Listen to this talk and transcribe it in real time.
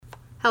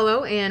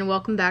Hello, and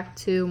welcome back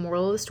to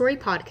Moral of the Story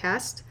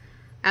podcast.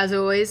 As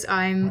always,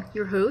 I'm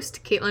your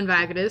host, Caitlin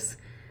Vagatus.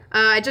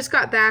 I just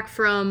got back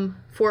from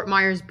Fort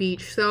Myers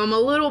Beach, so I'm a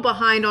little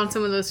behind on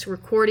some of this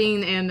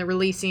recording and the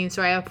releasing,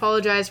 so I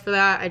apologize for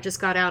that. I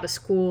just got out of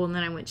school, and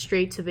then I went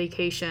straight to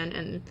vacation,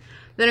 and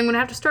then I'm going to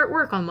have to start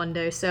work on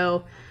Monday,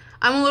 so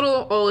I'm a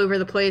little all over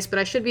the place, but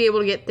I should be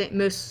able to get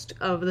most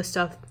of the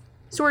stuff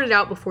sorted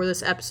out before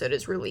this episode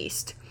is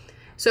released.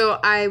 So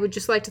I would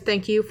just like to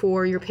thank you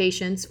for your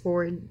patience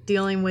for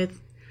dealing with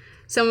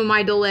some of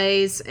my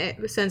delays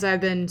since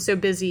I've been so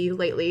busy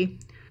lately.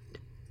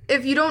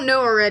 If you don't know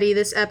already,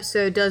 this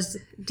episode does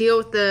deal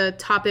with the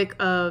topic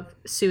of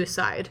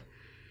suicide.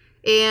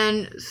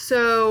 And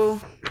so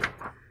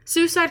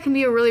suicide can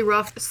be a really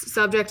rough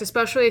subject,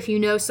 especially if you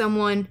know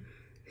someone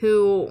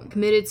who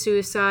committed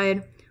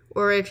suicide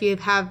or if you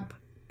have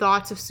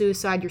thoughts of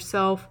suicide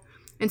yourself.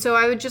 And so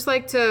I would just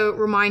like to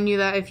remind you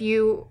that if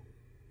you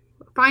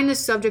find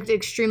this subject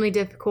extremely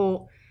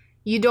difficult,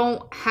 you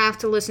don't have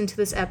to listen to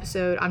this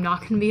episode. I'm not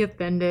going to be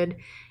offended.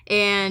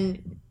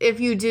 And if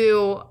you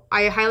do,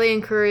 I highly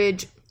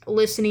encourage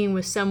listening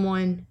with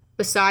someone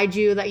beside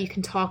you that you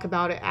can talk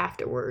about it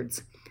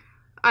afterwards.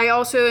 I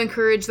also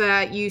encourage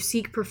that you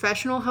seek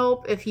professional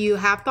help if you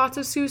have thoughts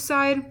of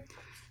suicide.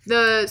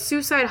 The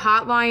suicide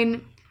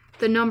hotline,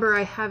 the number,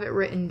 I have it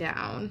written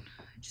down.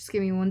 Just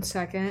give me 1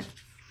 second.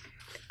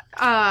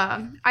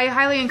 I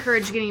highly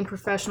encourage getting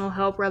professional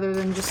help rather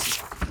than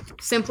just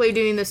simply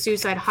doing the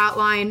suicide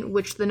hotline,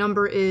 which the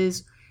number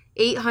is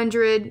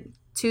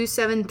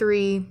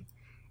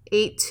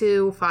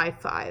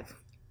 800-273-8255.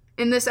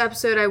 In this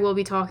episode, I will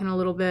be talking a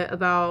little bit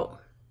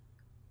about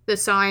the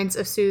signs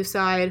of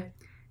suicide,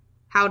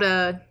 how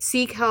to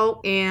seek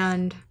help,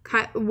 and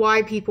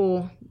why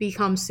people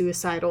become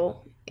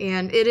suicidal.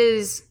 And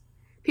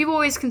people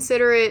always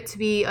consider it to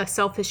be a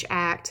selfish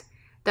act.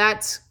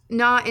 That's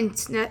not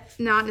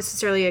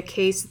necessarily a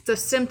case. It's a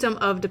symptom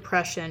of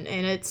depression,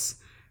 and it's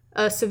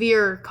a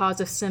severe cause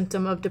of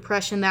symptom of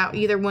depression that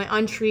either went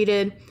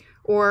untreated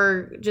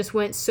or just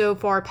went so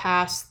far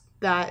past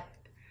the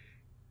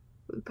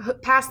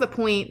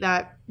point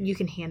that you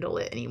can handle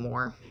it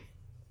anymore.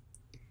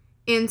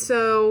 And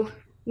so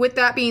with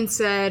that being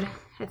said,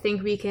 I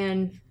think we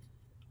can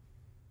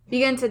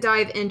begin to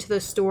dive into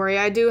the story.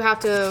 I do have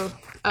to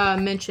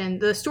mention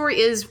the story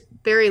is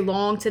very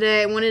long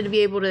today. I wanted to be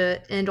able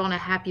to end on a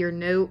happier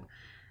note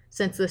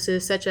since this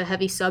is such a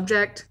heavy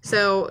subject.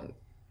 So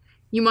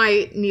you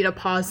might need to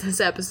pause this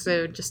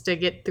episode just to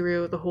get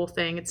through the whole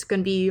thing. It's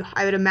going to be,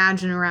 I would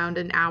imagine, around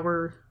an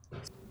hour.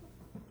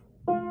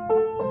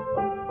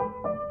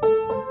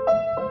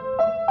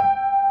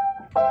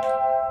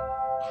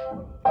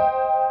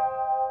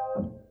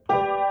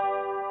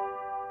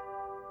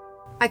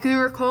 I can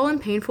recall in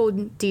painful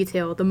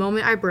detail the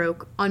moment I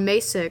broke on May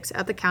 6th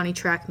at the county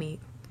track meet.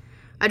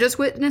 I just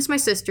witnessed my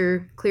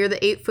sister clear the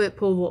 8-foot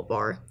pole vault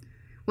bar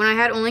when I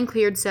had only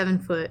cleared 7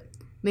 foot,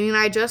 meaning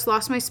I had just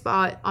lost my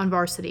spot on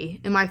varsity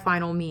in my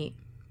final meet.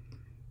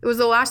 It was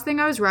the last thing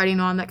I was riding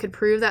on that could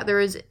prove that there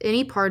was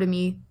any part of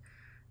me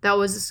that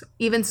was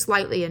even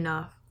slightly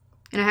enough,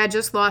 and I had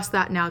just lost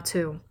that now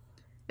too.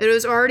 It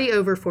was already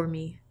over for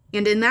me,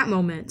 and in that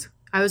moment,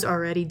 I was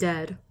already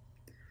dead.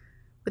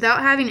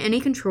 Without having any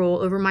control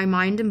over my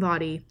mind and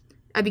body,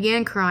 I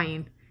began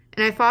crying,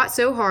 and I fought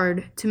so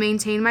hard to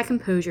maintain my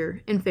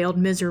composure and failed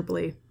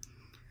miserably.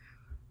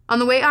 On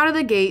the way out of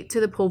the gate to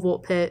the pole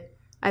vault pit,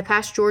 I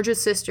passed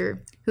Georgia's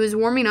sister, who was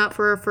warming up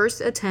for her first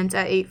attempt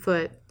at 8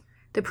 foot.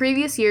 The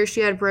previous year,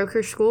 she had broke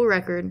her school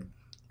record,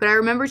 but I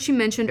remembered she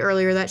mentioned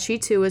earlier that she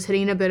too was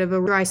hitting a bit of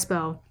a dry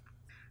spell.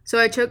 So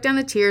I choked down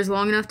the tears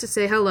long enough to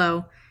say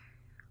hello,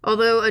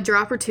 although a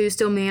drop or two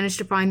still managed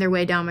to find their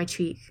way down my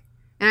cheek,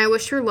 and I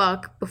wished her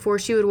luck before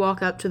she would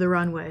walk up to the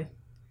runway.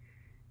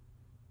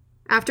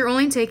 After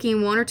only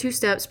taking 1 or 2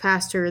 steps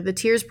past her, the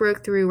tears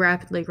broke through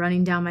rapidly,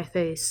 running down my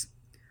face.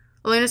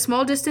 Only a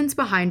small distance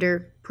behind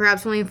her,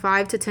 perhaps only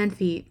 5 to 10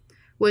 feet,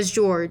 was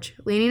George,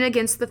 leaning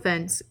against the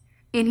fence,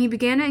 and he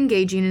began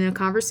engaging in a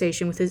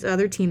conversation with his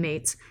other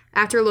teammates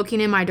after looking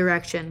in my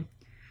direction.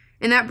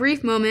 In that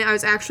brief moment, I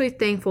was actually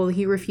thankful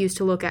he refused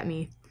to look at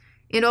me,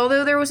 and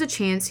although there was a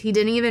chance he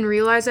didn't even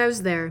realize I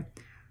was there,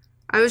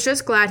 I was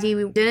just glad he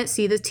didn't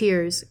see the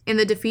tears and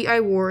the defeat I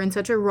wore in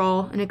such a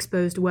raw and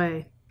exposed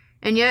way.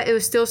 And yet it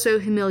was still so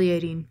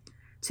humiliating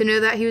to know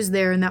that he was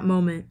there in that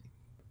moment.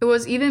 It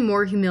was even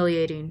more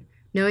humiliating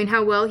knowing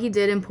how well he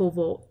did in pole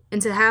vault,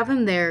 and to have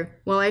him there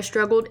while I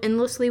struggled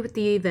endlessly with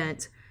the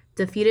event,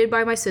 defeated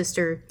by my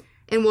sister,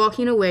 and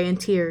walking away in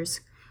tears,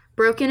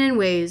 broken in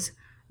ways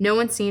no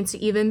one seemed to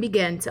even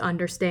begin to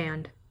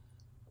understand.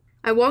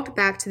 I walked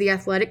back to the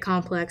athletic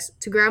complex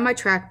to grab my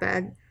track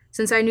bag,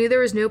 since I knew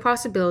there was no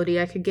possibility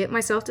I could get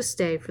myself to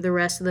stay for the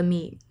rest of the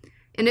meet,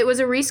 and it was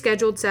a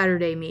rescheduled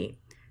Saturday meet,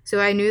 so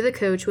I knew the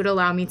coach would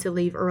allow me to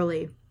leave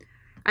early.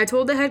 I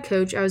told the head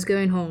coach I was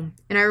going home,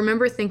 and I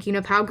remember thinking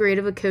of how great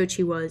of a coach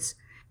he was,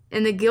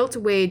 and the guilt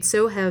weighed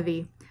so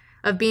heavy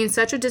of being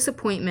such a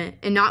disappointment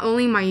in not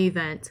only my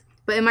event,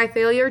 but in my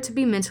failure to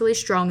be mentally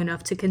strong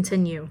enough to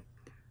continue.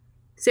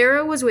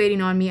 Sarah was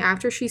waiting on me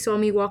after she saw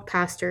me walk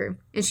past her,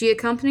 and she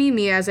accompanied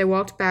me as I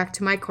walked back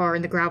to my car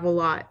in the gravel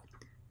lot.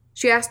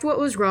 She asked what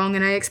was wrong,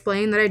 and I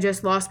explained that I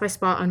just lost my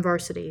spot on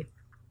varsity.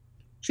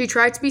 She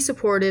tried to be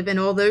supportive,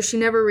 and although she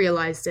never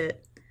realized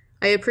it,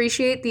 I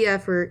appreciate the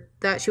effort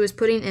that she was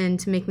putting in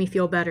to make me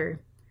feel better.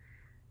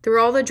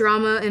 Through all the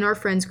drama in our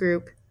friends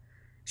group,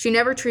 she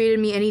never treated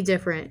me any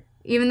different,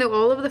 even though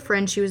all of the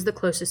friends she was the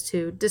closest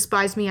to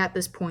despised me at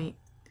this point.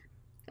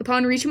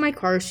 Upon reaching my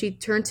car, she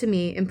turned to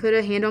me and put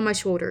a hand on my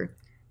shoulder,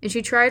 and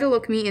she tried to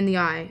look me in the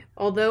eye,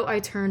 although I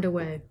turned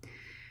away.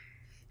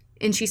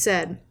 And she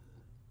said,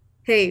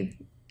 "Hey,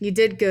 you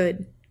did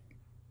good."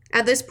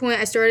 At this point,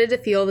 I started to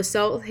feel the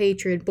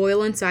self-hatred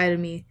boil inside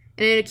of me,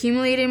 and it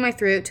accumulated in my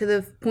throat to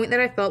the point that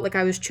I felt like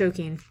I was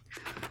choking.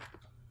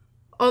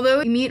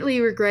 Although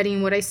immediately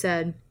regretting what I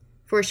said,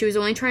 for she was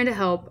only trying to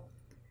help,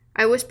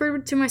 I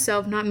whispered to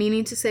myself, not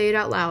meaning to say it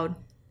out loud,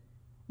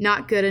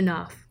 "Not good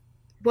enough."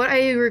 What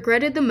I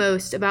regretted the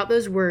most about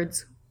those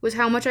words was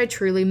how much I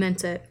truly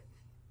meant it.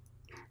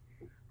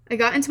 I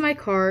got into my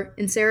car,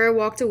 and Sarah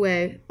walked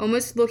away,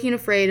 almost looking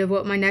afraid of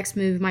what my next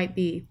move might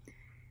be,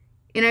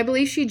 and I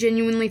believe she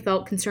genuinely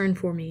felt concern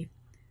for me.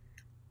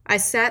 I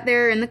sat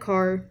there in the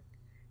car,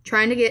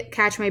 trying to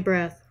catch my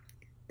breath.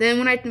 Then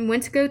when I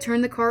went to go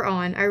turn the car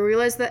on, I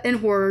realized that in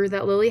horror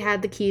that Lily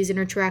had the keys in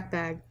her track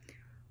bag,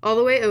 all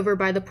the way over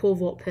by the pole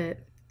vault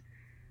pit.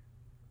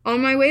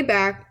 On my way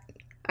back,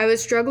 I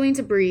was struggling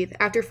to breathe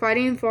after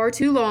fighting far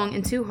too long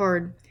and too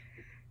hard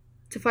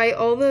to fight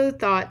all the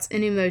thoughts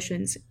and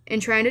emotions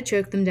and trying to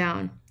choke them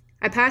down.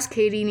 I passed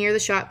Katie near the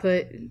shot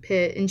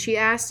pit, and she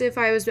asked if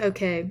I was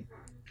okay.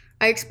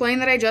 I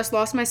explained that I just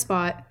lost my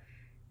spot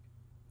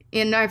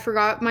and I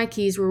forgot my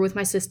keys were with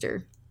my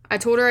sister. I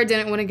told her I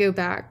didn't want to go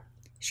back.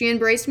 She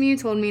embraced me and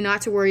told me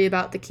not to worry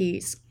about the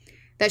keys,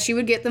 that she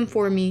would get them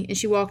for me, and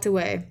she walked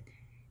away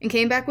and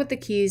came back with the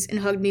keys and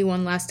hugged me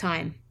one last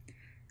time.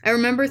 I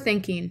remember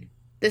thinking,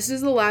 this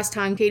is the last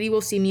time Katie will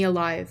see me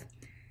alive.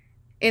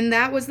 And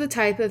that was the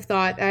type of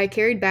thought that I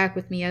carried back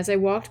with me as I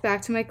walked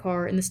back to my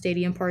car in the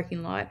stadium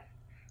parking lot.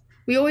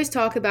 We always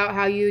talk about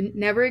how you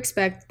never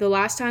expect the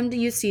last time that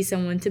you see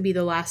someone to be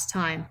the last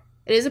time.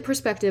 It is a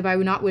perspective I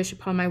would not wish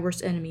upon my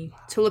worst enemy,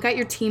 to look at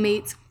your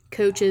teammates,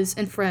 coaches,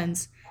 and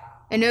friends,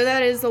 and know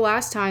that it is the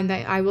last time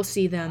that I will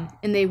see them,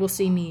 and they will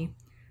see me.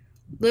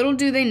 Little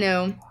do they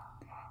know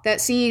that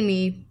seeing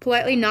me,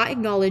 politely not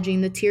acknowledging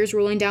the tears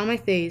rolling down my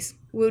face,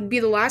 would be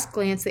the last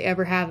glance they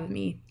ever have of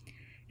me.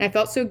 And I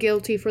felt so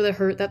guilty for the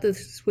hurt that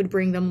this would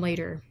bring them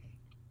later.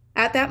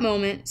 At that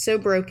moment, so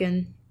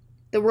broken,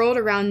 the world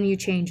around you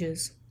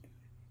changes.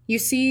 You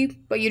see,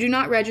 but you do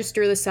not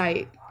register the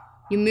sight.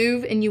 You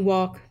move and you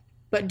walk,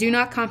 but do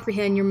not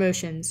comprehend your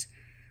motions,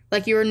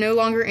 like you are no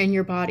longer in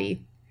your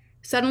body.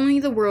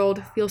 Suddenly the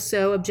world feels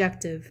so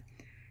objective,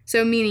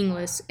 so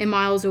meaningless, and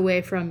miles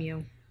away from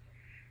you.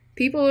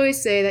 People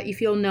always say that you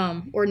feel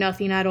numb or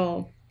nothing at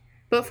all,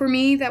 but for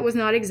me that was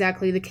not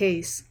exactly the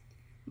case.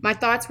 My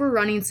thoughts were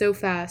running so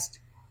fast.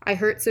 I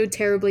hurt so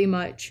terribly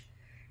much.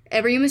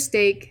 Every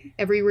mistake,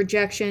 every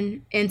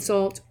rejection,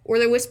 insult, or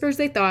the whispers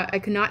they thought I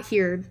could not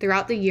hear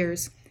throughout the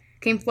years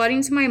came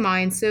flooding to my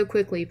mind so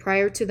quickly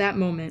prior to that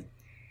moment.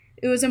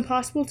 It was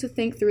impossible to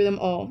think through them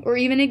all, or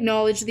even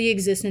acknowledge the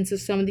existence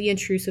of some of the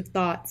intrusive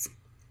thoughts.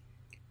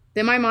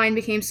 Then my mind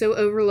became so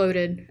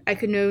overloaded, I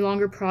could no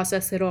longer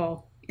process it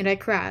all, and I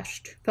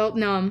crashed, felt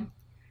numb,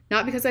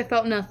 not because I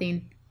felt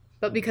nothing,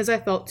 but because I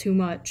felt too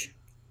much.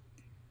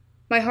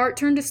 My heart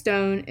turned to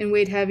stone and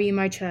weighed heavy in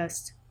my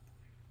chest.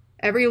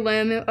 Every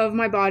limb of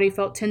my body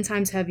felt 10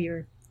 times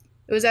heavier.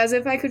 It was as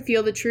if I could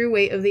feel the true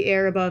weight of the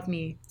air above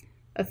me,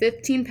 a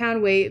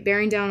 15-pound weight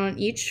bearing down on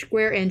each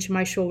square inch of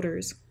my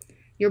shoulders.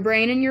 Your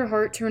brain and your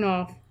heart turn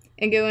off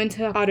and go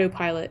into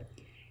autopilot,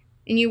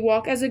 and you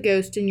walk as a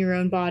ghost in your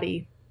own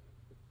body.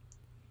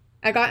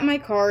 I got in my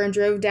car and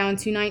drove down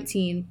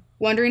 219,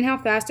 wondering how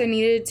fast I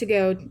needed to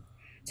go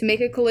to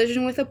make a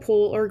collision with a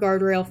pole or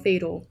guardrail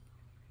fatal,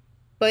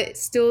 but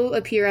still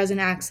appear as an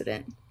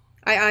accident.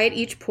 I eyed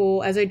each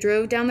pole as I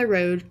drove down the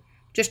road,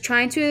 just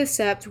trying to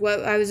accept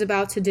what I was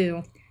about to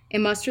do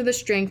and muster the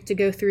strength to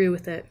go through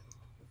with it.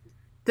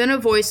 Then a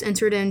voice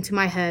entered into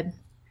my head.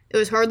 It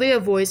was hardly a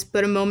voice,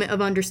 but a moment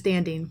of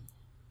understanding.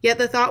 Yet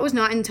the thought was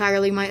not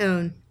entirely my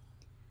own.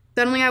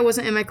 Suddenly I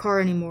wasn't in my car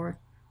anymore.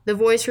 The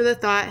voice or the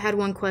thought had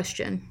one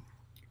question.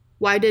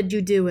 Why did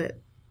you do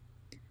it?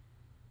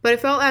 But it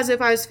felt as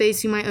if I was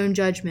facing my own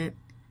judgment,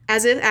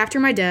 as if after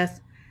my death,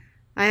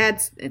 I had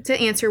to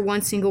answer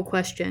one single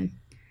question.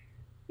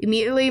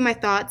 Immediately my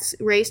thoughts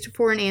raced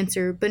for an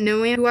answer, but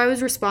knowing who I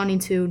was responding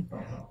to,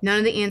 none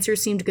of the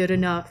answers seemed good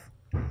enough.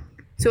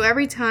 So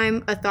every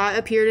time a thought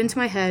appeared into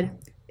my head,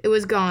 it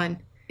was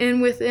gone,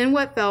 and within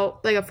what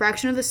felt like a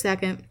fraction of a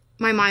second,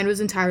 my mind was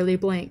entirely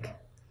blank.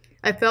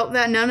 I felt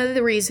that none of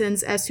the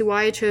reasons as to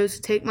why I chose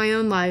to take my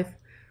own life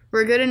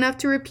were good enough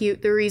to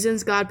refute the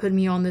reasons God put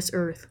me on this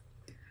earth.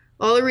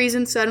 All the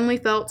reasons suddenly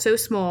felt so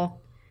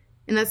small,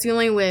 and that's the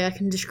only way I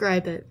can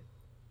describe it.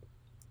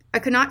 I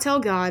could not tell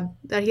God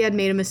that he had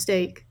made a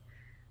mistake.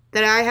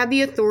 that I had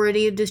the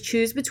authority to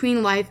choose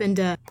between life and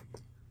death.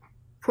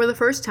 For the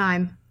first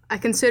time, I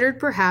considered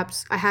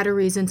perhaps I had a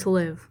reason to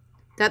live,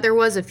 that there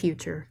was a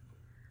future.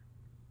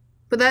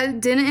 But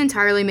that didn't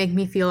entirely make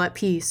me feel at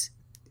peace.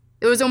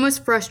 It was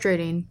almost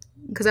frustrating,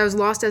 because I was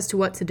lost as to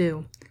what to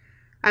do.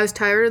 I was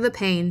tired of the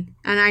pain,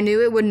 and I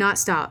knew it would not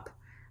stop,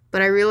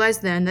 but I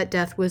realized then that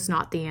death was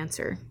not the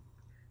answer.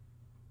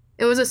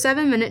 It was a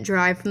 7-minute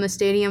drive from the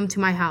stadium to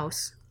my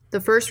house,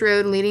 the first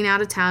road leading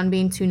out of town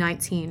being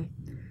 219.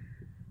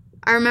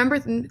 I remember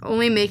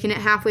only making it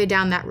halfway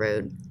down that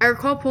road. I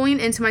recall pulling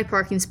into my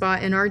parking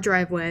spot in our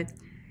driveway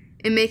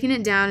and making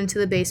it down into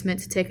the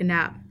basement to take a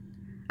nap.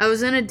 I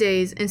was in a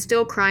daze and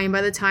still crying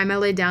by the time I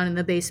lay down in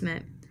the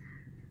basement.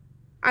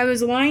 I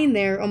was lying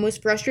there,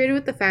 almost frustrated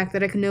with the fact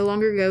that I could no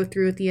longer go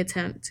through with the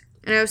attempt,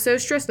 and I was so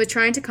stressed with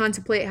trying to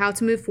contemplate how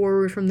to move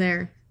forward from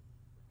there.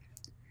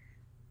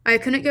 I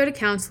couldn't go to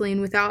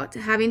counseling without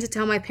having to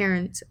tell my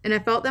parents, and I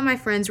felt that my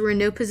friends were in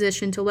no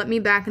position to let me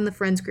back in the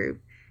friends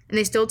group, and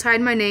they still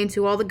tied my name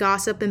to all the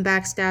gossip and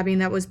backstabbing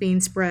that was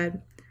being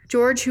spread.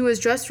 George, who was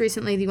just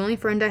recently the only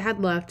friend I had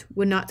left,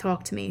 would not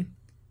talk to me.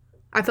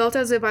 I felt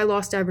as if I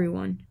lost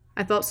everyone.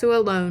 I felt so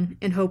alone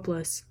and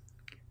hopeless.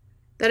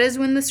 That is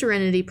when the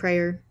Serenity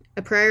Prayer,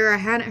 a prayer I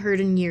hadn't heard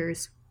in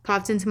years,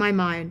 popped into my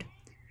mind,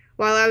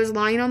 while I was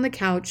lying on the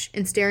couch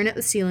and staring at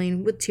the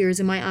ceiling with tears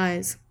in my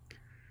eyes.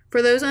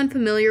 For those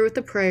unfamiliar with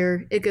the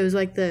prayer, it goes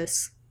like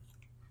this.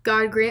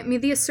 God, grant me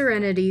the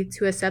serenity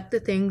to accept the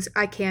things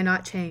I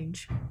cannot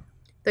change,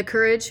 the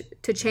courage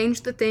to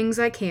change the things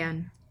I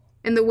can,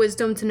 and the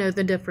wisdom to know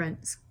the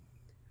difference.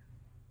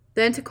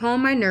 Then, to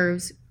calm my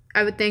nerves,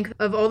 I would think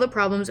of all the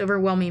problems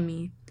overwhelming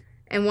me,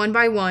 and one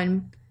by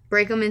one,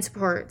 break them into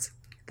parts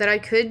that I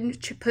could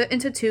put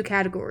into 2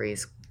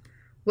 categories,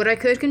 what I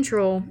could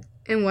control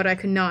and what I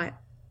could not.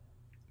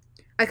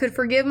 I could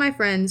forgive my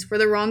friends for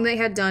the wrong they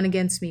had done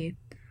against me,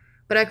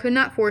 but I could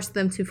not force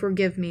them to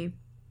forgive me.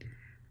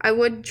 I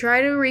would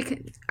try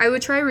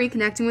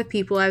reconnecting with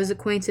people I was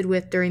acquainted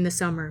with during the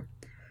summer.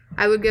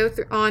 I would go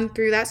on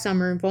through that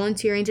summer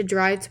volunteering to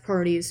drive to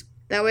parties.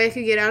 That way I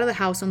could get out of the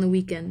house on the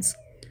weekends.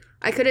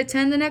 I could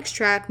attend the next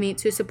track meet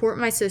to support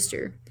my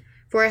sister,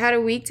 for I had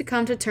a week to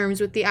come to terms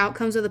with the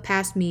outcomes of the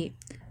past meet,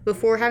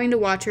 before having to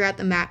watch her at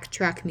the MAC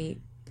track meet.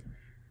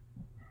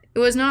 It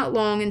was not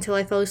long until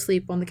I fell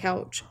asleep on the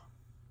couch.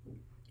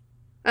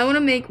 I want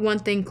to make one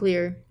thing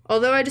clear.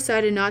 Although I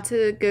decided not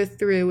to go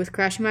through with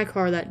crashing my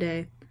car that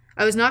day,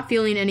 I was not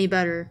feeling any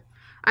better.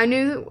 I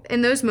knew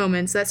in those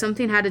moments that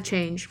something had to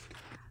change,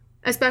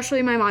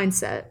 especially my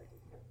mindset.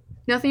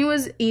 Nothing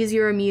was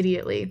easier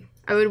immediately.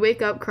 I would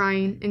wake up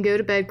crying and go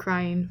to bed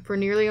crying for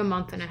nearly a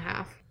month and a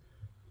half.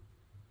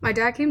 My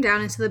dad came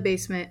down into the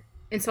basement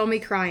and saw me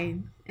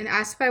crying and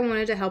asked if I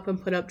wanted to help him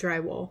put up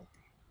drywall.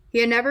 He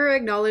had never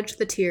acknowledged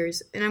the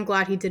tears, and I'm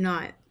glad he did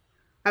not.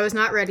 I was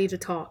not ready to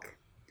talk.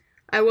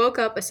 I woke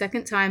up a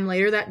second time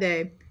later that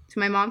day to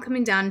my mom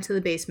coming down into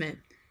the basement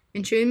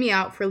and chewing me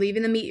out for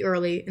leaving the meet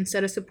early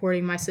instead of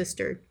supporting my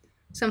sister.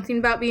 Something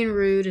about being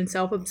rude and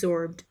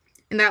self-absorbed,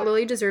 and that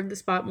Lily deserved the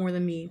spot more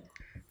than me,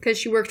 because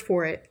she worked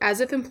for it,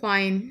 as if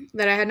implying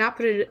that I had not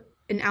put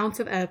an ounce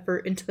of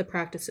effort into the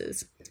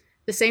practices.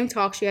 The same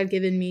talk she had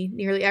given me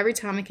nearly every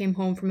time I came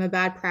home from a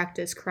bad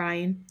practice,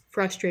 crying,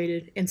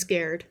 frustrated, and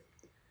scared.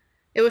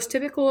 It was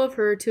typical of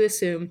her to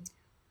assume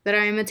that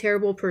I am a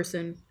terrible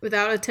person,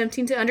 without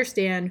attempting to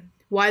understand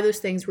why those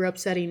things were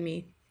upsetting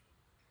me.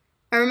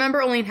 I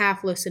remember only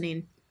half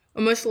listening,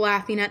 almost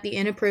laughing at the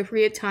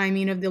inappropriate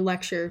timing of the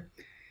lecture,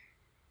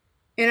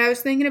 and I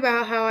was thinking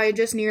about how I had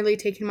just nearly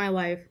taken my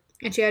life,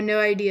 and she had no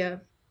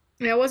idea.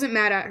 And I wasn't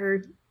mad at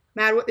her.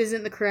 Mad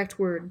isn't the correct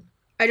word.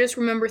 I just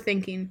remember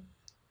thinking,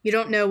 you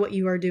don't know what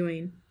you are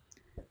doing.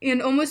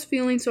 And almost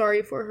feeling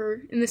sorry for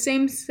her, in the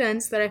same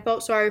sense that I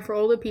felt sorry for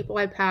all the people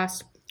I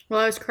passed while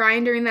I was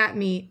crying during that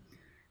meet,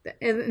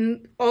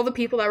 and all the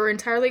people that were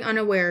entirely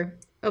unaware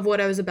of what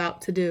I was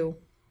about to do.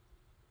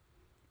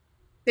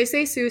 They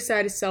say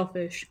suicide is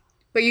selfish,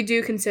 but you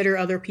do consider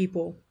other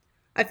people.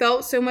 I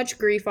felt so much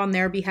grief on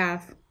their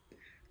behalf.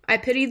 I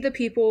pitied the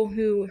people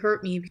who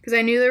hurt me because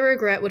I knew the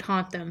regret would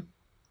haunt them,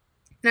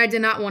 and I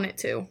did not want it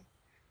to.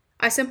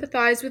 I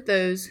sympathized with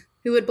those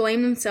who would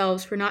blame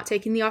themselves for not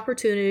taking the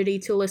opportunity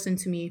to listen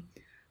to me,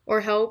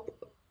 or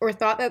help, or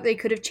thought that they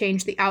could have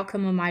changed the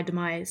outcome of my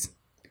demise.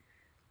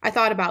 I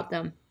thought about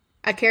them.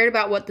 I cared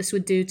about what this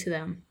would do to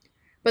them.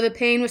 But the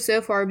pain was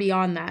so far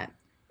beyond that,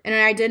 and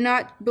I did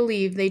not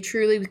believe they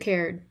truly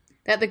cared,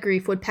 that the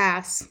grief would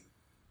pass.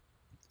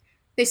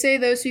 They say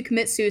those who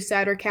commit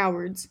suicide are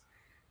cowards,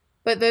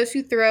 but those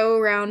who throw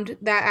around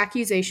that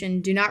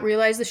accusation do not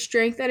realize the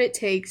strength that it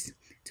takes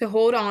to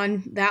hold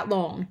on that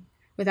long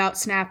without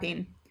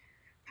snapping.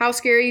 How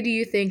scary do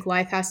you think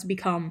life has to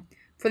become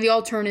for the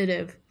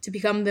alternative to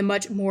become the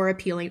much more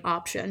appealing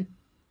option?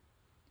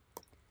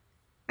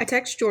 I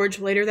texted George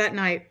later that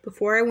night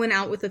before I went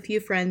out with a few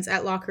friends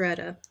at La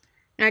Coretta,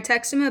 and I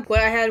texted him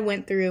what I had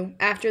went through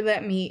after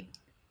that meet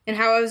and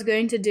how I was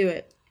going to do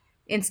it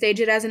and stage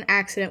it as an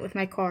accident with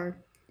my car.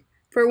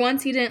 For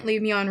once, he didn't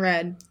leave me on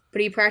red,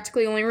 but he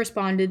practically only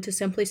responded to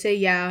simply say,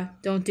 "Yeah,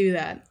 don't do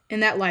that,"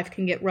 and that life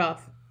can get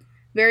rough.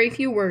 Very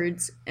few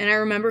words, and I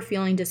remember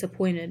feeling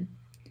disappointed.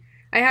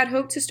 I had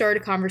hoped to start a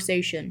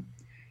conversation.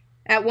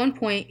 At one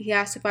point, he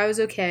asked if I was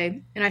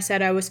okay, and I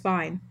said I was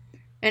fine.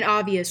 An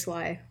obvious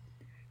lie.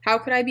 How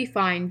could I be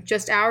fine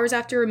just hours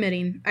after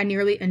admitting I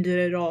nearly ended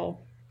it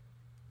all?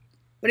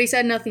 But he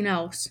said nothing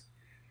else.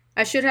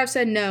 I should have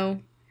said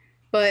no,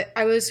 but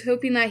I was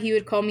hoping that he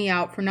would call me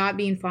out for not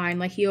being fine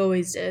like he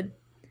always did.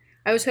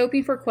 I was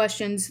hoping for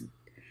questions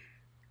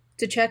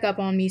to check up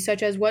on me,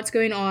 such as what's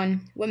going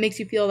on, what makes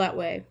you feel that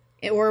way,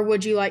 or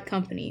would you like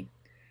company,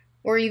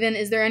 or even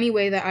is there any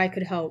way that I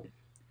could help.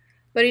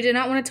 But he did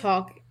not want to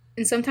talk,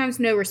 and sometimes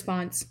no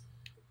response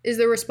is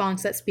the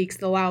response that speaks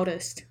the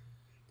loudest.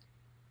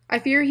 I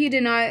fear he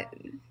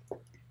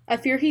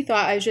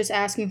thought I was just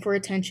asking for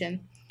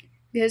attention,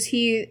 because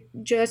he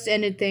just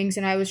ended things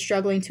and I was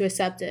struggling to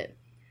accept it.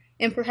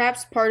 And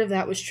perhaps part of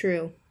that was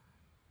true.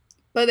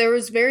 But there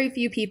was very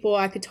few people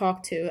I could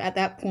talk to at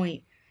that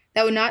point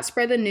that would not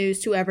spread the news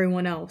to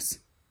everyone else.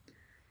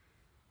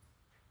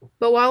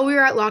 But while we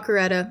were at La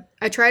Coretta,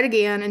 I tried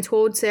again and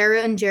told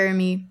Sarah and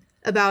Jeremy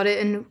about it,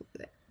 and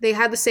they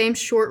had the same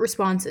short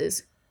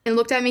responses and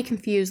looked at me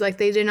confused like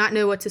they did not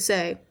know what to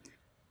say,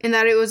 and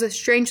that it was a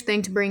strange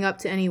thing to bring up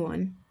to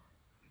anyone.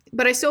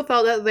 But I still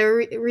felt that their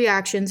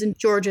reactions and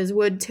George's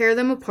would tear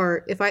them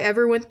apart if I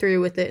ever went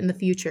through with it in the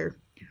future,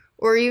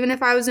 or even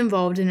if I was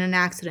involved in an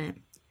accident.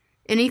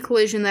 Any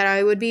collision that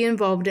I would be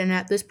involved in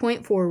at this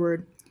point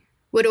forward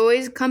would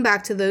always come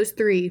back to those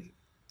three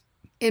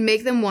and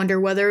make them wonder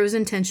whether it was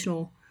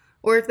intentional,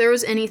 or if there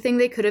was anything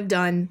they could have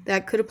done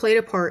that could have played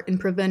a part in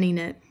preventing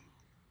it.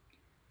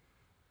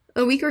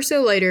 A week or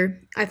so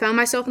later, I found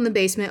myself in the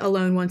basement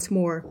alone once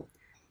more,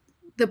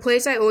 the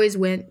place I always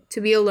went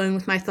to be alone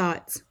with my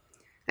thoughts.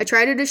 I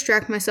tried to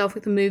distract myself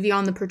with a movie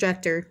on the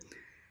projector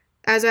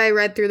as I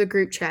read through the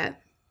group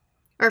chat.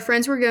 Our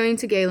friends were going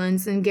to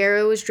Galen's and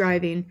Garrow was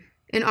driving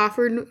and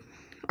offered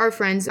our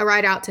friends a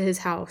ride out to his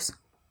house.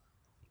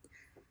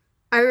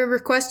 I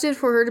requested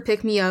for her to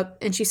pick me up,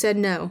 and she said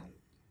no.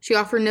 She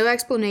offered no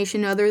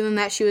explanation other than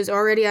that she was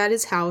already at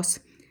his house,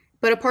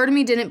 but a part of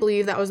me didn't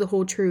believe that was the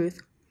whole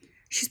truth.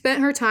 She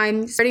spent her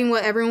time spreading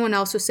what everyone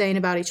else was saying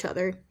about each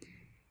other,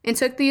 and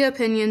took the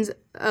opinions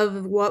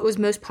of what was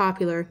most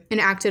popular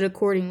and acted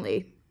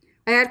accordingly.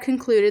 I had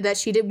concluded that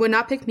she would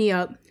not pick me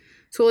up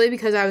solely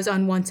because I was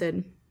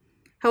unwanted.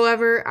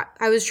 However,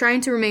 I was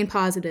trying to remain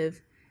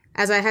positive,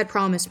 as I had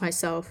promised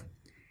myself,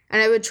 and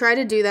I would try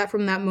to do that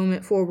from that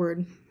moment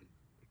forward.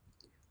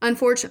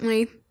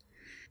 Unfortunately,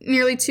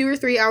 nearly 2 or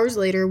 3 hours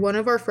later, one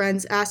of our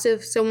friends asked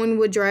if someone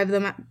would drive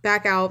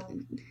all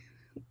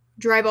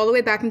the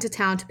way back into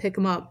town to pick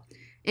him up,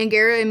 and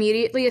Garrett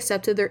immediately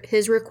accepted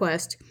his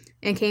request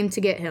and came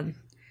to get him.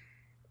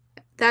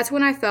 That's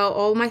when I felt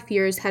all my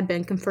fears had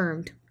been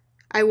confirmed.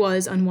 I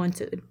was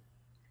unwanted.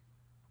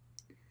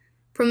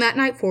 From that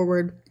night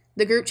forward,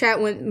 the group chat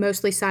went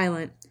mostly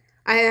silent.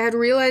 I had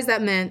realized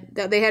that meant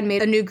that they had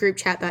made a new group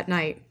chat that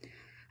night.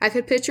 I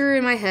could picture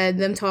in my head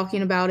them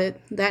talking about it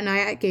that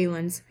night at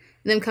Galen's,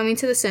 and them coming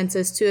to the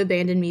senses to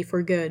abandon me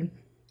for good.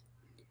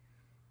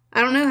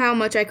 I don't know how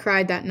much I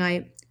cried that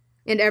night,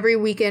 and every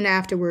weekend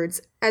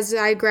afterwards, as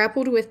I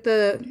grappled with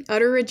the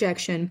utter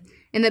rejection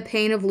and the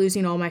pain of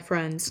losing all my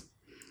friends.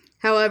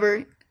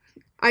 However,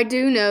 I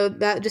do know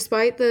that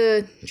despite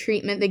the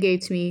treatment they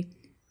gave to me,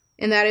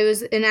 and that it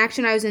was an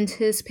action I was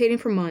anticipating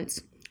for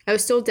months, I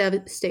was still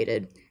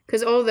devastated,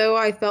 because although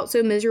I felt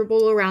so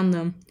miserable around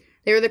them,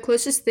 they were the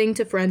closest thing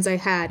to friends I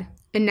had,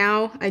 and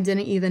now I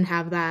didn't even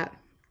have that.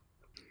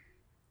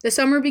 The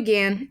summer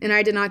began, and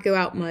I did not go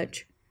out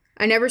much.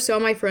 I never saw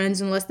my friends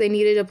unless they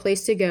needed a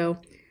place to go,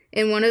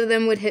 and one of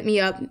them would hit me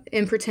up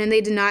and pretend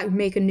they did not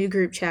make a new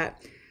group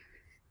chat,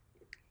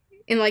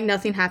 and like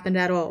nothing happened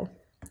at all.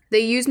 They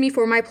used me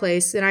for my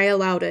place, and I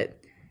allowed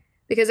it,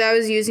 because I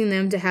was using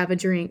them to have a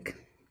drink.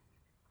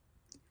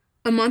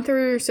 A month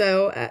or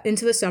so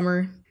into the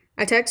summer,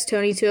 I texted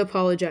Tony to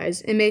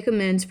apologize and make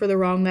amends for the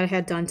wrong that I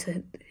had done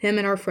to him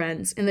and our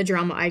friends and the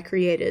drama I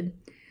created.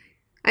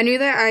 I knew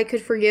that I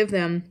could forgive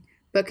them,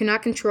 but could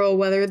not control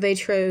whether they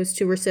chose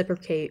to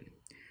reciprocate.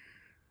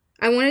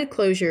 I wanted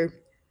closure,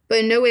 but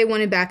in no way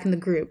wanted back in the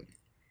group.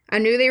 I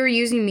knew they were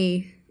using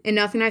me, and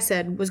nothing I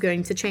said was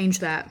going to change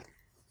that.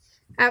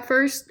 At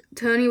first,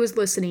 Tony was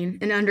listening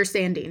and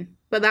understanding,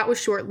 but that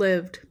was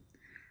short-lived.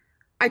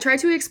 I tried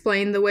to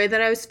explain the way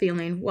that I was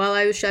feeling while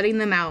I was shutting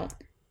them out,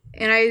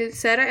 and I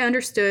said I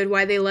understood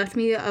why they left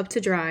me up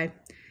to dry,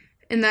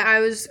 and that I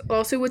was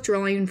also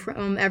withdrawing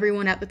from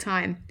everyone at the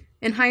time.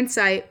 In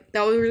hindsight,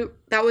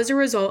 that was a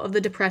result of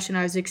the depression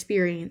I was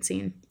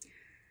experiencing.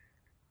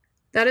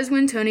 That is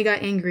when Tony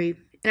got angry,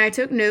 and I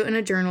took note in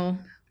a journal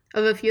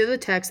of a few of the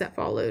texts that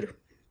followed.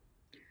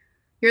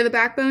 "You're the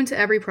backbone to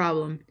every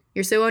problem.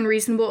 You're so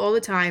unreasonable all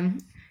the time,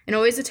 and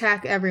always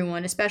attack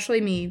everyone, especially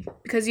me,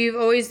 because you've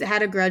always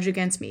had a grudge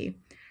against me.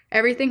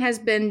 Everything has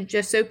been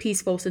just so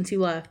peaceful since you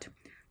left.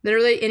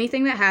 Literally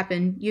anything that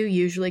happened, you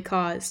usually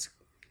caused."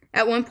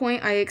 At one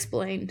point, I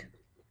explained,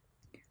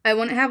 I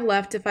wouldn't have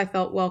left if I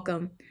felt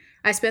welcome.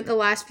 I spent the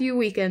last few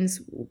weekends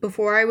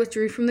before I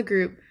withdrew from the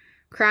group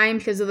crying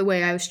because of the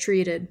way I was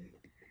treated.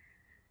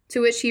 To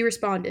which he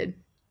responded,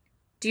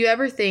 "Do you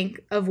ever think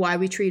of why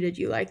we treated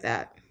you like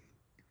that?"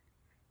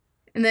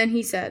 And then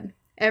he said,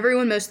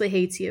 "Everyone mostly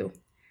hates you.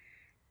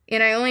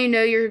 And I only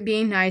know you're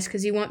being nice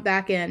because you want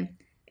back in.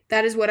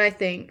 That is what I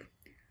think.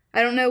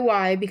 I don't know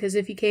why, because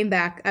if you came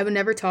back, I would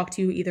never talk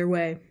to you either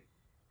way."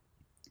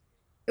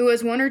 It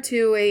was 1 or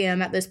 2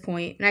 a.m. at this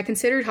point, and I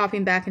considered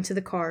hopping back into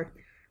the car,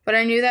 but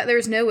I knew that there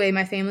was no way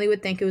my family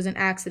would think it was an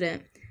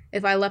accident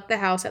if I left the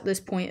house at this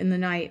point in the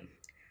night.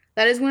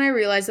 That is when I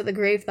realized that the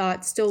grave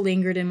thoughts still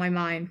lingered in my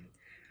mind.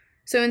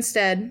 So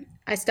instead,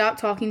 I stopped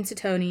talking to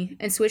Tony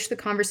and switched the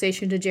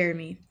conversation to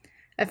Jeremy,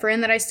 a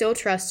friend that I still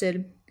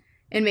trusted,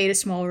 and made a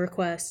small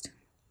request.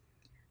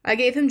 I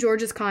gave him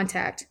George's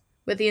contact,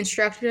 with the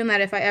instruction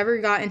that if I ever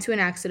got into an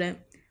accident,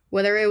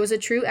 whether it was a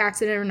true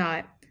accident or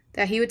not,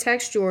 that he would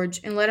text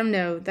George and let him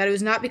know that it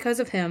was not because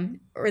of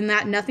him, or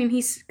that nothing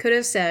he could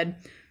have said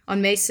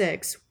on May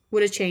 6th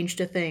would have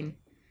changed a thing.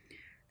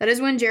 That is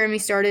when Jeremy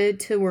started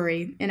to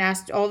worry and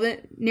asked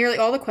nearly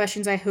all the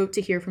questions I hoped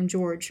to hear from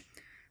George,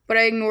 but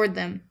I ignored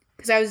them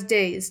because I was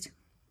dazed.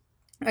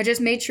 I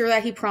just made sure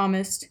that he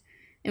promised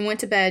and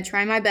went to bed,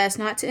 trying my best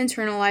not to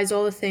internalize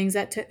all the things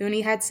that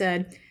Tony had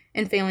said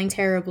and failing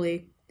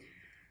terribly.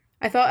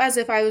 I felt as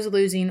if I was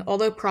losing all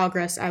the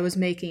progress I was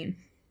making.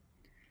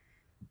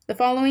 The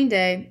following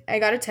day, I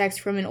got a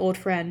text from an old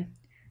friend.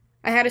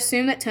 I had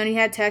assumed that Tony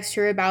had texted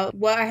her about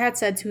what I had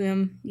said to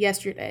him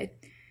yesterday,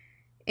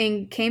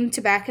 and came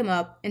to back him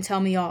up and tell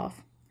me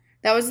off.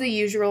 That was the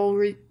usual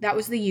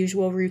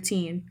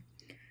routine.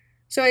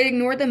 So I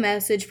ignored the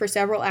message for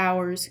several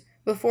hours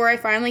before I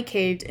finally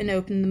caved and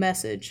opened the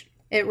message.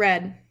 It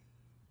read,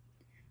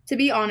 "To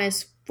be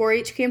honest,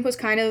 4-H camp was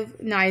kind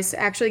of nice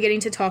actually getting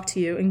to talk to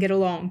you and get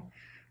along.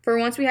 For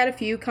once we had a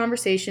few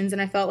conversations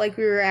and I felt like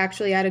we were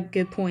actually at a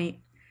good point.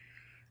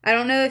 I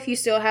don't know if you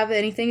still have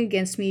anything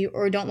against me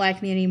or don't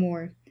like me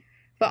anymore.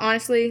 But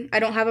honestly, I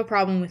don't have a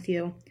problem with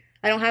you.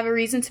 I don't have a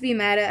reason to be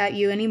mad at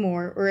you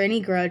anymore or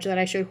any grudge that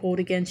I should hold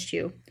against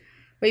you.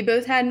 We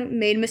both had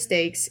made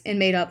mistakes and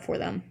made up for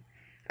them.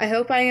 I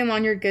hope I am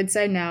on your good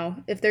side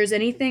now. If there's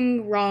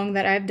anything wrong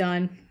that I've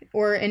done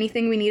or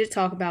anything we need to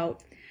talk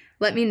about,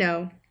 let me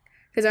know,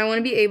 because I want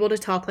to be able to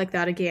talk like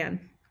that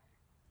again."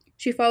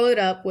 She followed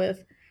up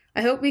with,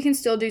 "I hope we can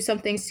still do some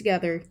things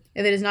together.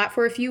 If it is not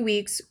for a few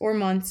weeks or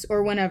months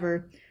or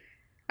whenever,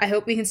 I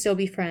hope we can still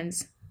be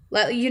friends.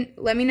 Let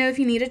me know if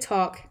you need to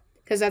talk,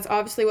 because that's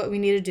obviously what we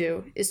need to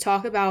do, is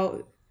talk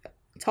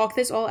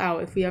this all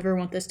out if we ever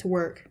want this to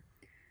work."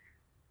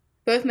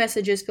 Both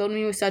messages filled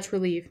me with such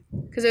relief,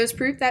 because it was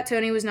proof that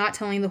Tony was not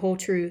telling the whole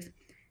truth,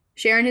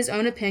 sharing his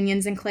own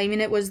opinions and claiming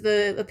it was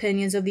the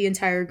opinions of the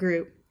entire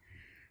group.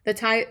 The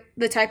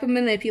type of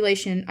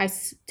manipulation I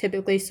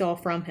typically saw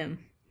from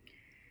him.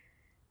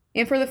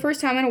 And for the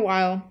first time in a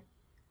while,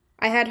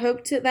 I had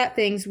hoped that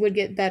things would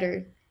get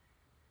better.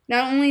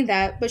 Not only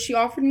that, but she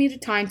offered me the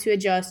time to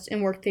adjust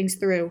and work things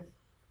through.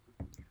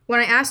 When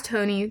I asked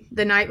Tony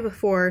the night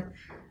before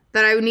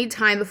that I would need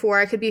time before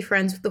I could be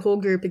friends with the whole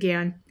group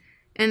again,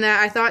 and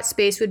that I thought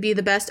space would be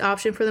the best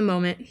option for the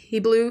moment, he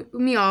blew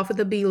me off with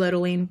a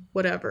belittling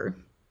whatever.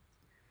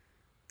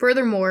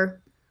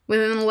 Furthermore,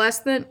 within less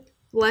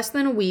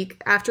than a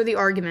week after the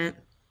argument,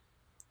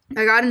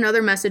 I got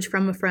another message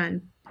from a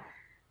friend,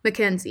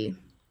 Mackenzie,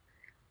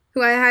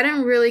 who I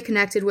hadn't really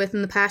connected with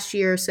in the past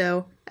year or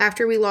so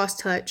after we lost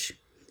touch,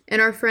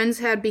 and our friends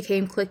had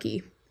become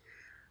cliquey.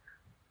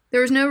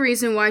 There was no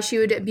reason why she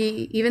would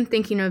be even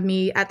thinking of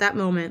me at that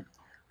moment,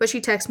 but she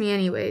texted me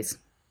anyways.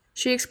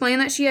 She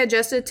explained that she had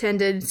just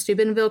attended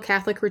Steubenville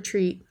Catholic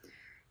Retreat,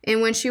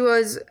 and when she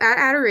was at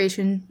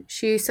adoration,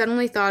 she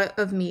suddenly thought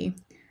of me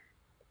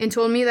and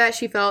told me that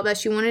she felt that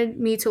she wanted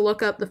me to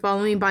look up the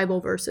following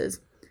Bible verses,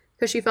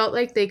 because she felt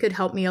like they could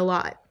help me a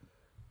lot.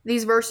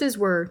 These verses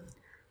were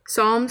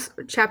Psalms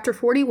chapter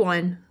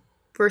 41,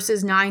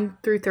 verses 9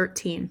 through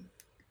 13.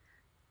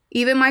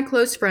 "Even my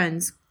close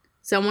friends,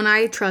 someone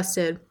I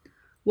trusted,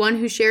 one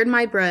who shared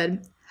my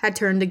bread, had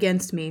turned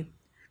against me.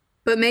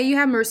 But may you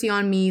have mercy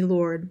on me,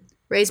 Lord.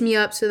 Raise me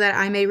up so that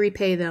I may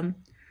repay them.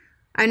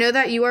 I know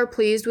that you are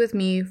pleased with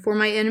me, for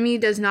my enemy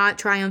does not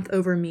triumph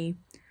over me.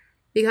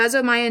 Because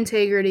of my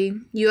integrity,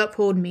 you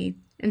uphold me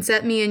and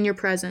set me in your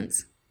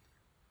presence.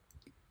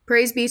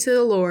 Praise be to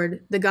the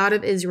Lord, the God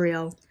of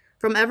Israel,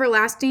 from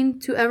everlasting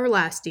to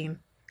everlasting.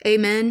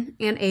 Amen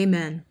and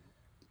amen."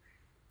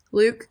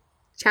 Luke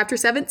chapter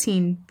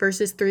 17,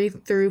 verses 3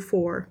 through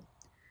 4.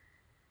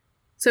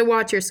 So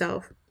watch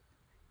yourself.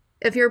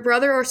 If your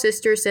brother or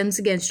sister sins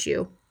against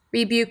you,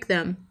 rebuke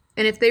them,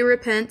 and if they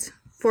repent,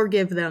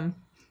 forgive them.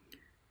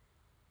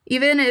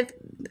 Even if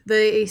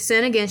they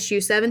sin against you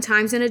 7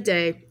 times in a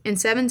day, and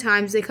 7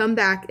 times they come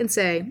back and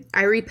say,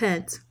 "I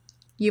repent,"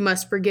 you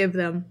must forgive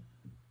them.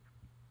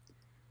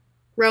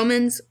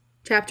 Romans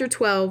chapter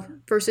 12,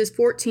 verses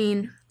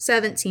 14,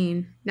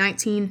 17,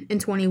 19, and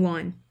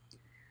 21.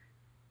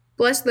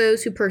 Bless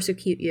those who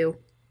persecute you.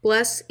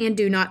 Bless and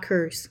do not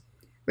curse.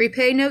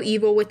 Repay no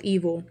evil with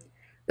evil,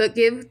 but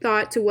give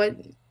thought to what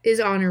is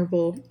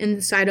honorable in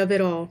the sight of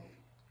it all.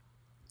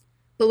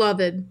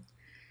 Beloved,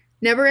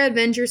 never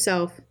avenge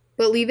yourself,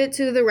 but leave it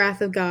to the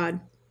wrath of God.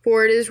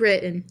 For it is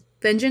written,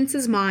 Vengeance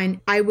is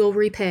mine, I will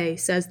repay,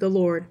 says the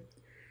Lord.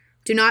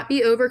 Do not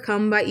be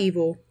overcome by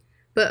evil,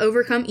 but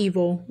overcome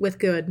evil with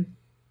good.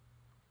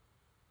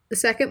 The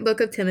second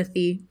book of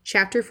Timothy,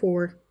 chapter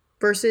 4,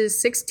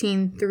 verses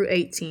 16 through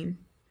 18.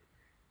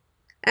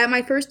 At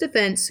my first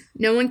defense,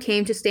 no one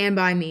came to stand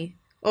by me.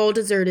 All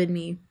deserted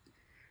me.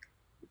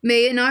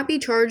 May it not be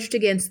charged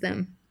against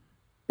them.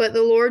 But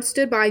the Lord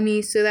stood by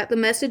me so that the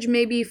message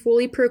may be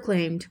fully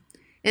proclaimed,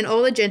 and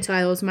all the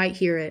Gentiles might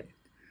hear it.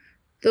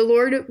 The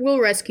Lord will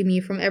rescue me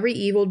from every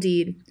evil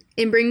deed,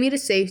 and bring me to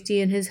safety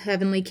in his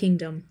heavenly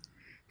kingdom.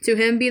 To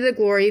him be the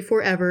glory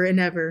forever and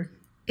ever.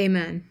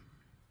 Amen.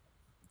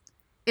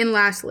 And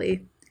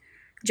lastly,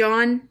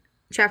 John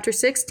chapter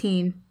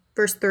 16,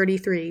 verse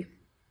 33.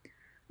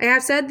 I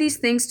have said these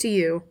things to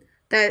you,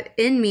 that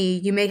in me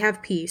you may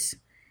have peace.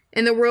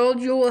 In the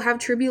world you will have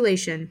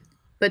tribulation,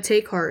 but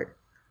take heart,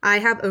 I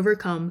have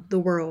overcome the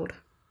world.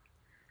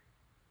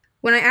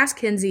 When I asked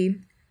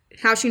Kinsey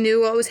how she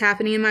knew what was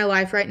happening in my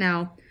life right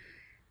now,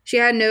 she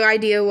had no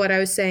idea what I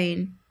was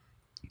saying.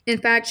 In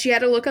fact, she had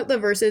to look up the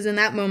verses in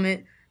that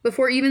moment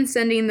before even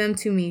sending them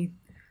to me.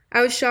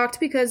 I was shocked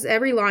because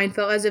every line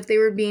felt as if they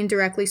were being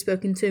directly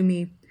spoken to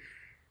me.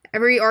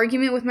 Every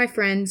argument with my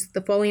friends,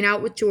 the falling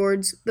out with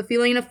George, the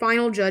feeling of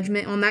final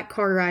judgment on that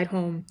car ride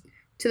home,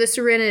 to the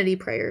serenity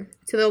prayer,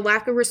 to the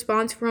lack of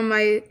response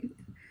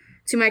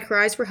to my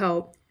cries for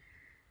help,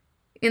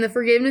 and the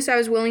forgiveness I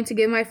was willing to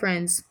give my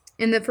friends,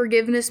 and the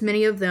forgiveness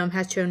many of them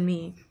had shown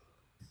me.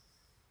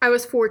 I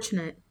was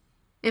fortunate,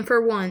 and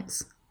for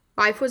once,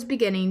 life was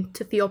beginning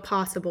to feel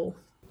possible.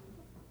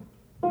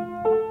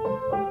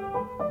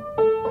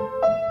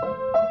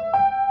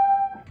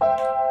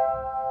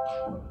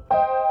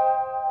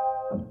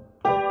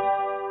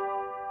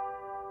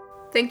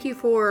 Thank you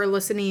for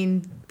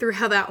listening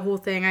throughout that whole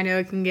thing. I know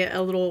it can get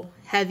a little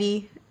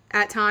heavy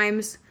at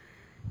times,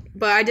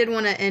 but I did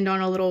want to end on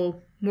a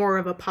little more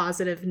of a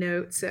positive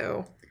note,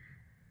 so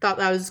thought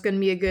that was going to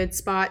be a good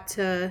spot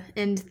to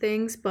end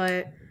things.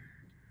 But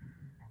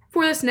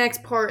for this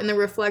next part in the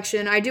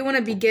reflection, I do want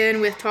to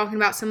begin with talking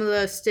about some of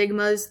the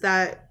stigmas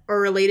that are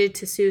related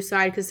to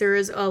suicide, because there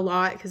is a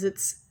lot, because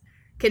it's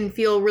can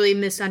feel really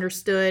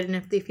misunderstood, and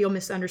if they feel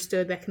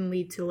misunderstood, that can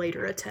lead to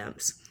later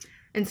attempts.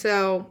 And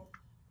so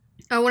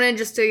I wanted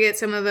just to get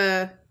some of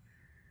the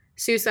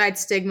suicide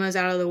stigmas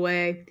out of the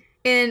way.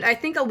 And I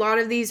think a lot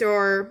of these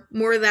are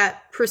more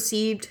that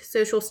perceived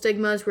social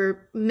stigmas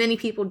where many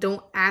people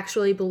don't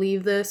actually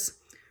believe this,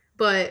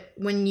 but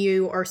when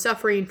you are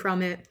suffering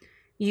from it,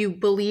 you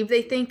believe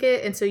they think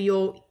it, and so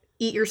you'll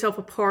eat yourself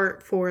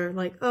apart for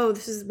like, oh,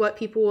 this is what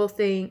people will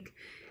think.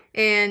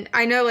 And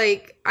I know,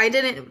 like, I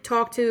didn't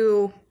talk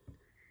to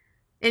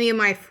any of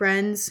my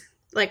friends,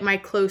 like my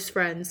close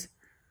friends,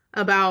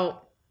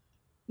 about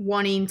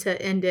wanting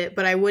to end it,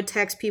 but I would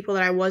text people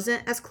that I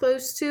wasn't as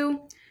close to,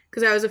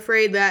 because I was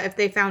afraid that if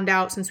they found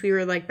out, since we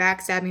were like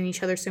backstabbing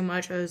each other so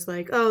much, I was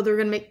like, oh, they're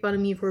gonna make fun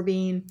of me for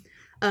being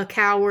a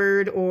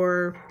coward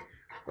or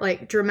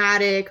like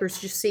dramatic or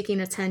just seeking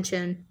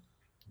attention.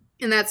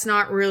 And that's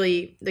not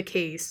really the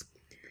case.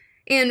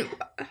 And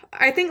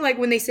I think like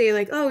when they say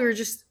like, oh, you're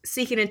just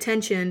seeking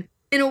attention,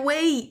 in a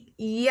way,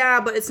 yeah,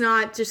 but it's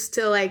not just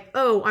to like,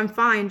 oh, I'm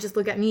fine, just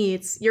look at me.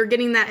 It's you're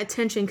getting that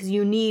attention because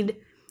you need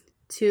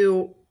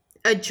to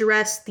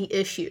address the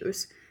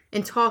issues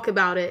and talk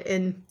about it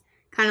and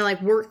kind of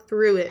like work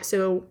through it.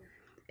 So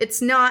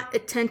it's not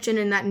attention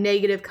in that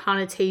negative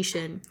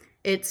connotation.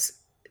 It's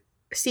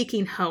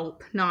seeking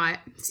help, not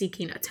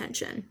seeking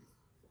attention.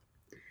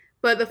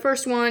 But the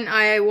first one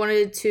I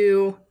wanted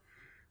to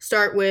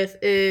start with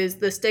is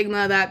the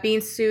stigma that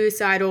being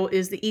suicidal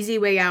is the easy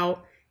way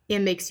out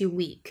and makes you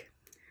weak.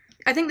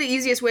 I think the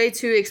easiest way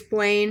to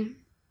explain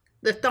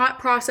the thought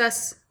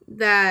process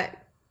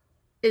that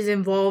is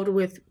involved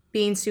with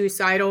being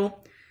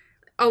suicidal,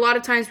 a lot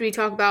of times we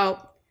talk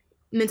about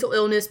mental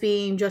illness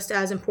being just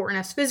as important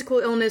as physical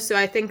illness. So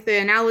I think the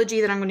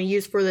analogy that I'm going to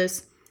use for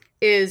this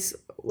is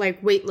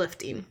like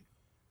weightlifting.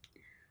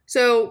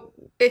 So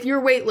if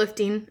you're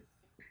weightlifting,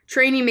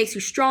 training makes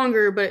you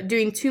stronger, but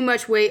doing too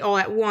much weight all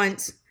at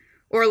once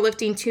or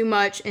lifting too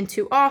much and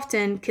too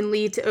often can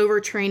lead to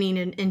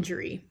overtraining and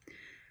injury.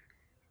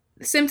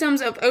 The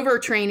symptoms of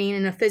overtraining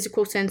in a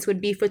physical sense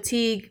would be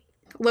fatigue,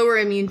 lower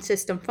immune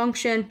system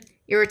function,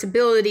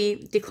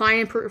 irritability, decline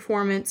in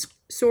performance,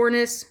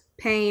 soreness,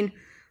 pain,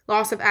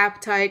 loss of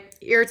appetite,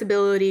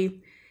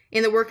 irritability,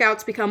 and the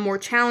workouts become more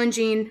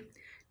challenging,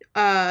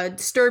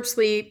 disturbed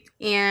sleep,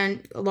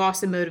 and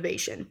loss of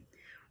motivation.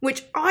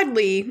 Which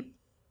oddly,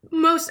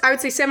 I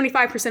would say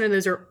 75% of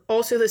those are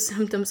also the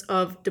symptoms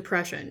of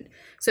depression.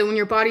 So when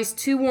your body's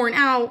too worn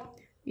out,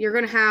 you're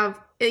going to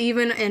have,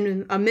 even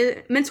in a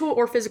mental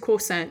or physical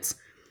sense,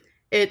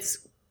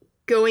 it's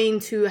going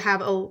to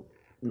have a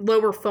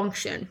lower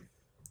function.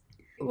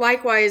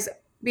 Likewise,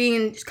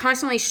 being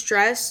constantly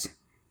stressed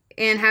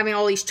and having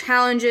all these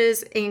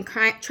challenges and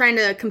trying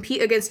to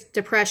compete against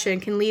depression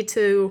can lead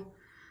to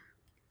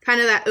kind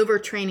of that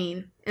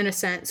overtraining in a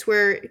sense,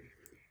 where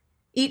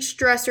each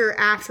stressor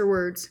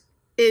afterwards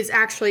is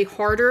actually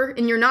harder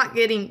and you're not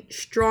getting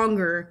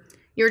stronger.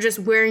 You're just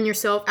wearing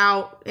yourself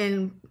out,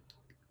 and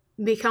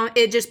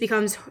it just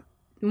becomes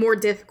more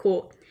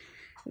difficult.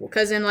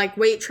 Because in like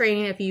weight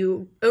training, if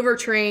you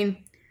overtrain,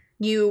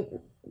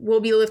 you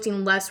will be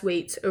lifting less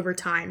weights over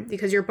time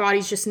because your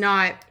body's just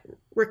not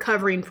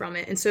recovering from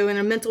it. And so in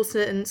a mental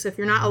sense, if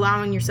you're not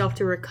allowing yourself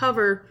to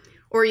recover,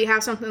 or you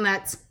have something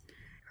that's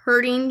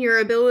hurting your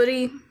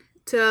ability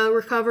to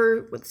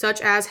recover,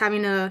 such as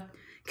having a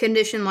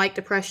condition like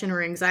depression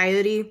or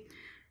anxiety,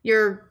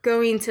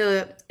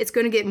 it's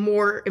going to get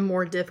more and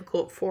more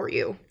difficult for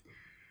you.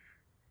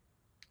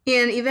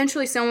 And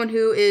eventually someone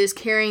who is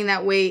carrying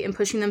that weight and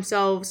pushing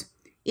themselves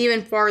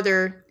even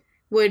farther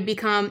would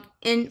become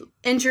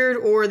injured,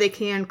 or they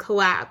can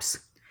collapse.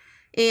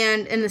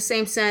 And in the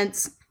same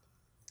sense,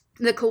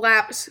 the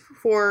collapse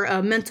for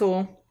a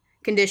mental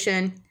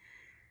condition,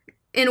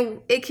 and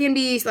it can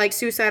be like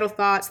suicidal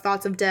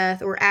thoughts of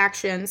death, or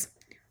actions.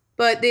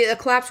 But the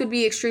collapse would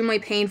be extremely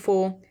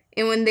painful,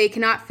 and when they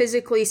cannot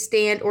physically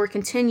stand or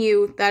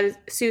continue,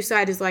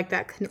 suicide is like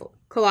that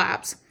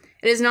collapse.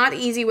 It is not an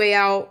easy way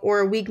out or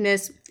a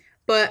weakness,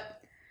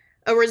 but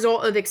a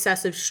result of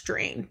excessive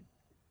strain.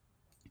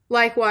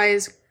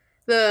 Likewise,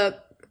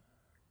 the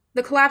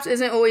collapse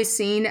isn't always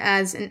seen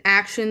as an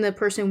action the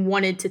person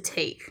wanted to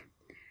take.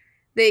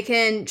 They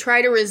can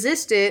try to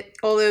resist it,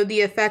 although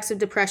the effects of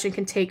depression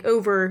can take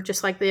over,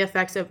 just like the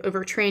effects of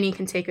overtraining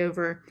can take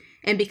over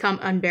and become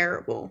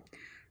unbearable.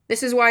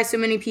 This is why so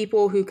many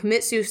people who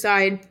commit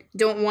suicide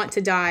don't want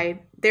to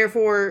die.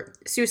 Therefore,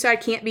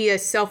 suicide can't be a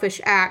selfish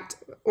act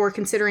or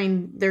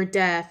considering their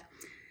death,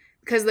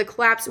 because the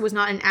collapse was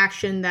not an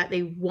action that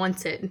they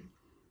wanted.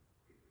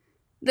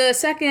 The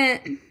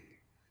second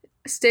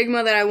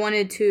stigma that I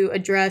wanted to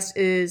address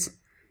is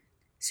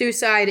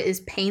suicide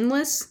is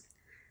painless.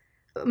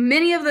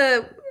 Many of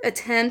the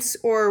attempts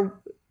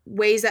or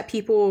ways that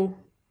people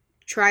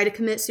try to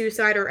commit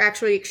suicide are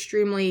actually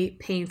extremely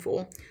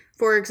painful.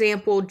 For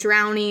example,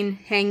 drowning,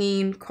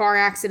 hanging, car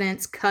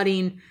accidents,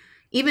 cutting,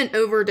 even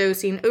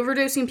overdosing.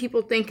 Overdosing,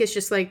 people think is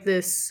just like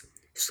this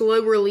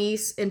slow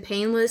release and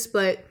painless,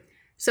 but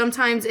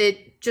sometimes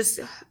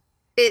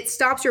it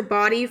stops your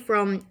body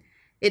from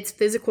its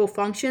physical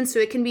function, so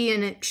it can be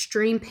in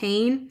extreme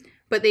pain,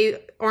 but they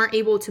aren't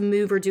able to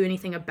move or do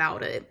anything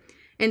about it.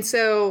 And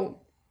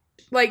so,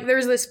 like,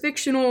 there's this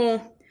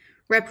fictional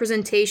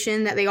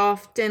representation that they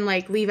often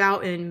like leave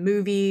out in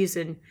movies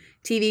and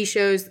TV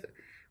shows,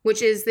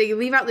 which is they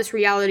leave out this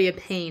reality of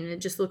pain, and it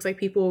just looks like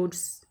people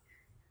just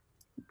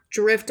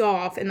drift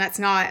off, and that's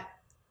not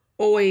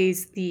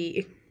always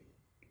the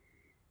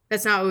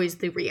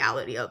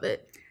reality of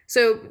it.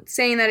 So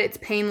saying that it's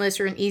painless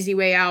or an easy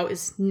way out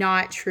is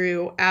not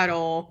true at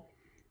all.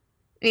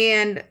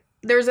 And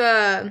there's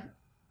the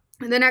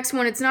next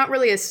one, it's not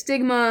really a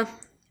stigma,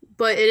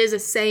 but it is a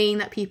saying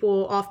that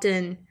people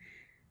often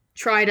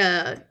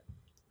they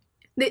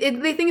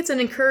think it's an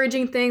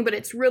encouraging thing, but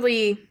it's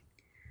really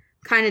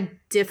kind of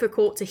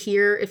difficult to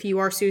hear if you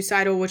are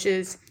suicidal, which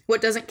is,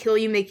 what doesn't kill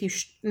you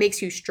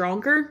makes you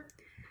stronger.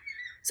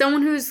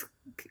 Someone who's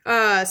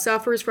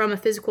suffers from a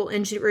physical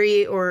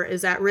injury or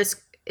is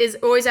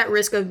always at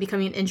risk of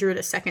becoming injured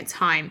a second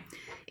time.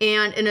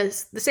 And in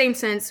the same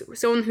sense,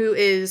 someone who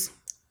is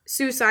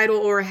suicidal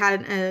or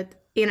had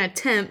an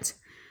attempt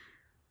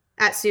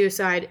at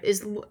suicide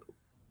is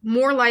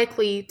more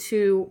likely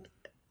to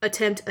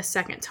attempt a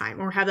second time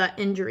or have that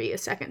injury a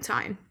second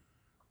time.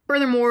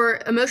 Furthermore,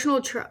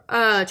 emotional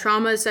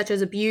traumas such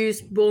as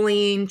abuse,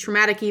 bullying,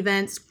 traumatic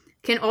events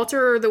can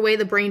alter the way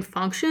the brain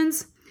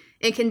functions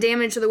and can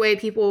damage the way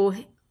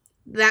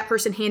that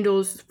person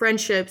handles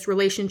friendships,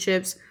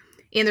 relationships,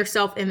 and their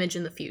self-image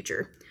in the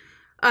future.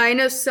 I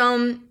know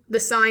the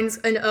signs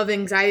of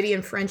anxiety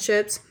in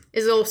friendships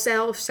is they'll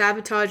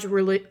self-sabotage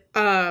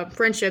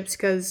friendships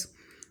because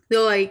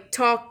they'll like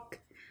talk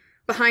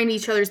behind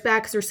each other's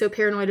back because they're so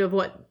paranoid of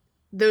what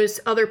those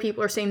other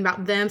people are saying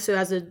about them. So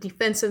as a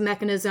defensive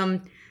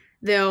mechanism,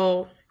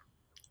 they'll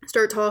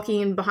start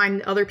talking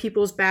behind other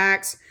people's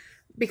backs,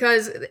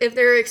 because if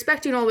they're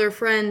expecting all their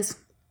friends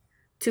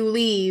to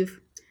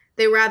leave,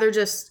 they rather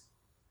just,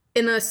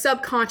 in a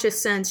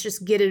subconscious sense,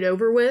 just get it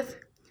over with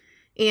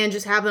and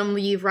just have them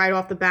leave right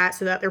off the bat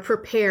so that they're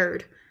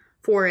prepared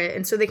for it.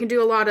 And so they can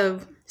do a lot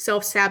of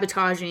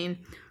self-sabotaging,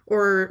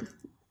 or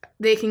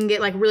they can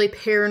get like really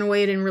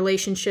paranoid in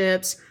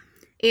relationships.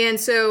 And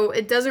so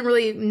it doesn't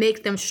really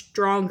make them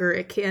stronger.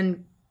 It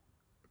can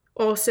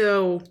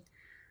also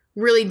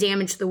really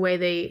damage the way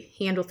they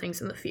handle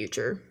things in the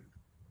future.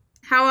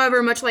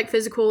 However, much like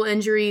physical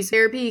injuries,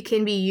 therapy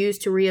can be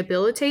used to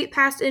rehabilitate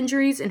past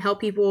injuries and help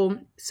people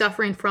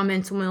suffering from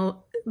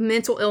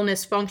mental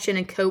illness function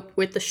and cope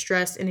with the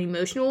stress and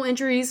emotional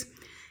injuries.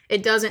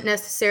 It doesn't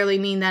necessarily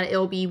mean that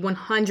it'll be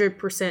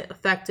 100%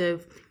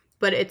 effective,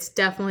 but it's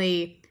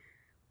definitely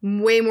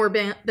way more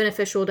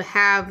beneficial to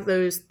have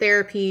those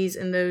therapies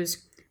and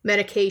those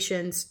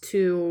medications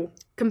to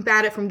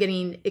combat it from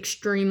getting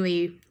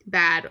extremely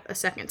bad a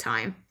second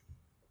time.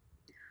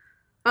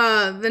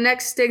 The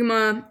next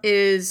stigma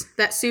is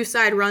that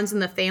suicide runs in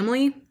the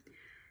family.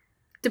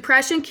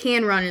 Depression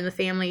can run in the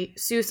family.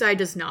 Suicide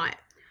does not.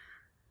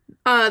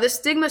 The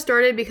stigma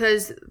started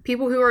because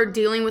people who are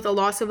dealing with a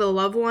loss of a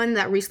loved one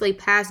that recently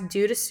passed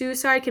due to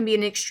suicide can be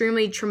an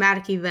extremely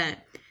traumatic event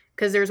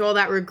because there's all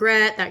that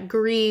regret, that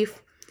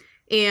grief,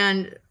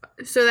 and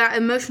so that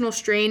emotional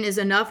strain is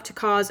enough to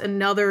cause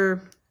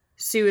another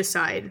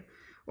suicide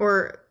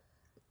or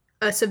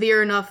a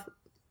severe enough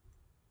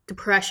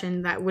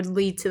depression that would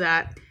lead to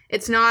that.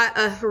 It's not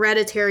a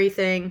hereditary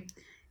thing.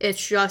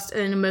 It's just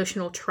an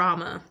emotional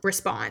trauma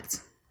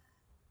response.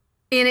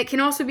 And it can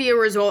also be a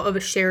result of a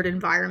shared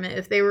environment.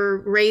 If they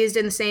were raised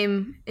in the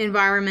same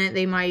environment,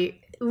 they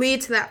might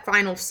lead to that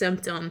final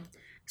symptom.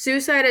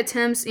 Suicide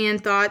attempts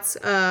and thoughts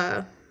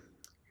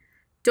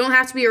don't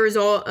have to be a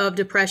result of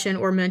depression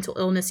or mental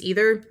illness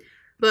either,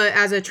 but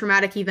as a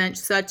traumatic event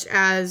such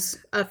as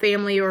a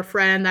family or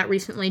friend that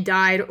recently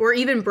died, or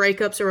even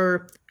breakups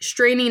or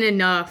straining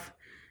enough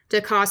to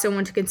cause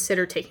someone to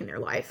consider taking their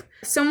life.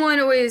 Someone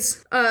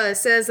always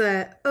says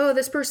that, oh,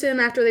 this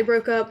person after they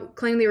broke up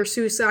claimed they were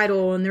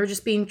suicidal and they're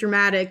just being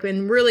dramatic,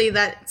 and really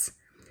that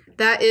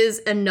is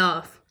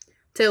enough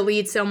to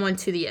lead someone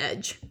to the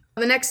edge.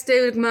 The next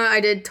stigma I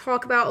did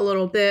talk about a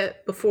little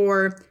bit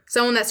before: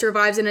 someone that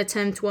survives an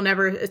attempt will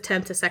never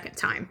attempt a second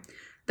time.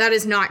 That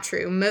is not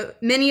true.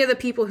 Many of the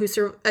people who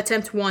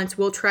attempt once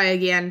will try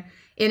again,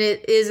 and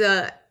it is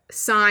a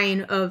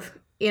sign of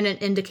and an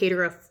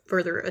indicator of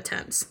further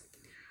attempts.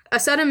 A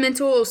sudden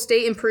mental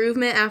state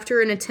improvement after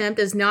an attempt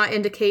does not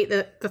indicate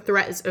that the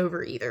threat is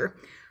over either.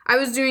 I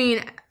was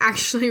doing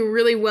actually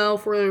really well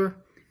for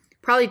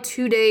probably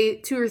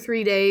 2 or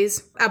 3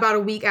 days, about a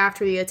week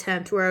after the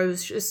attempt, where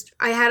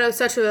I had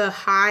such a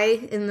high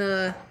in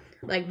the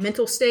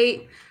mental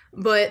state,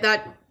 but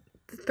that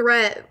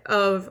threat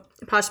of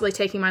possibly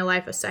taking my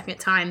life a second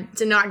time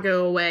did not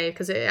go away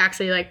because it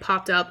actually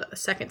popped up a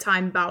second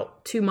time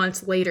about 2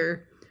 months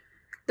later.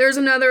 There's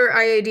another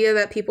idea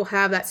that people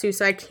have that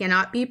suicide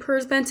cannot be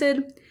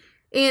prevented,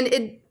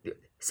 and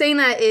saying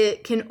that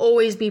it can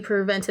always be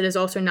prevented is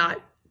also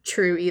not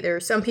true either.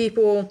 Some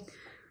people,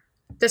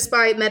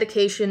 despite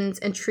medications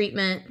and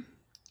treatment,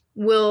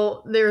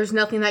 there's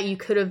nothing that you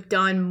could have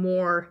done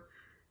more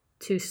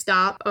to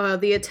stop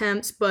the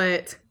attempts,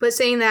 but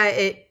saying that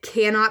it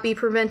cannot be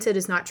prevented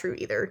is not true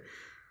either,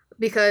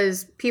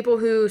 because people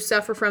who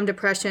suffer from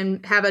depression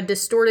have a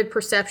distorted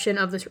perception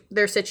of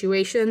their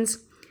situations.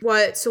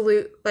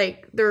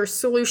 There are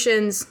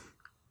solutions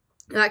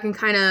that can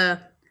kind of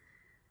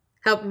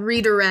help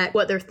redirect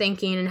what they're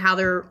thinking and how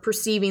they're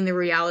perceiving the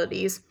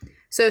realities.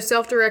 So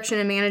self-direction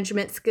and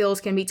management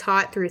skills can be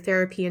taught through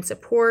therapy and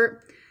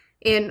support,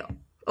 and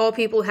all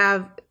people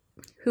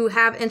who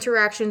have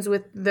interactions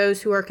with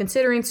those who are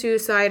considering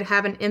suicide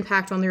have an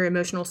impact on their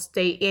emotional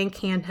state and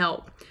can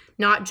help,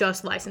 not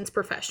just licensed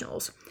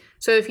professionals.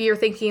 So if you're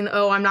thinking,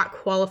 oh, I'm not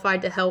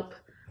qualified to help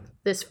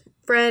this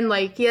friend,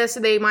 yes,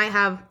 they might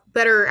have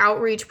better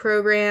outreach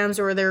programs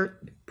or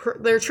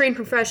they're trained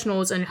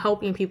professionals in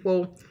helping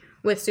people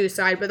with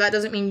suicide, but that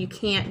doesn't mean you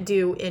can't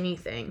do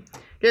anything.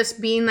 Just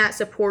being that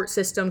support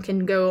system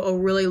can go a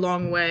really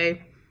long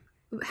way.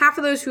 Half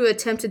of those who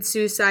attempted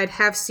suicide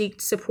have sought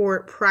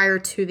support prior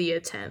to the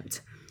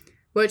attempt,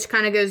 which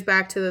kind of goes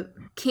back to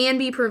can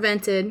be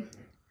prevented,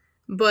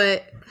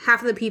 but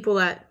half of the people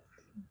that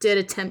did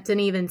attempt didn't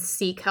even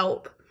seek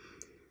help.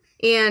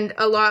 And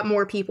a lot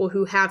more people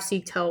who have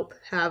sought help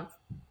have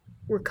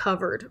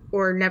recovered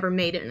or never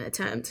made an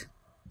attempt.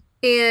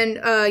 And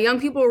young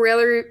people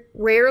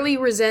rarely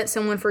resent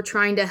someone for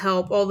trying to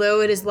help,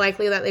 although it is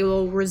likely that they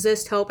will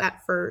resist help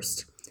at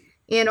first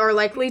and are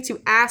likely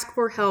to ask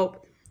for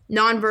help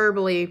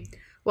non-verbally,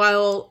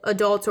 while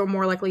adults are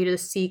more likely to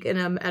seek a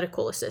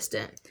medical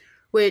assistant,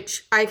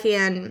 which I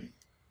can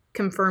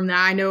confirm that.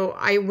 I know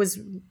I was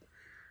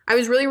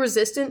really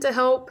resistant to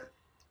help,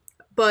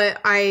 but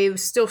I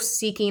was still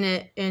seeking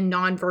it in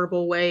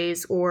non-verbal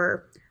ways,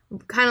 or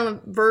kind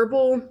of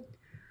verbal,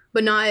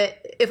 but not,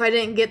 if I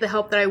didn't get the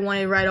help that I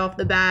wanted right off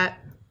the bat,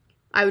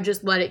 I would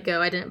just let it go.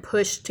 I didn't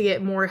push to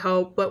get more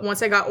help. But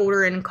once I got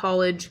older and in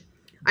college,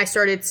 I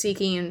started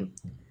seeking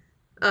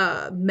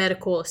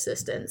medical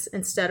assistance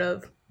instead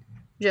of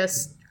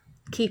just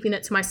keeping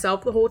it to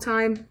myself the whole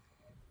time.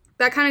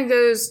 That kind of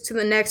goes to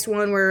the next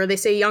one, where they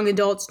say young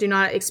adults do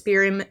not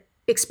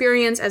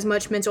experience as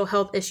much mental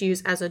health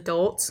issues as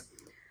adults.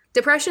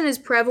 Depression is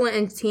prevalent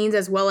in teens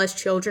as well as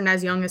children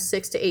as young as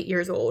 6 to 8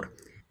 years old.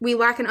 We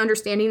lack an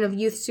understanding of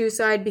youth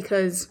suicide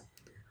because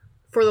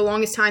for the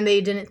longest time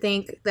they didn't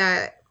think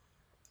that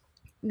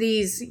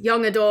these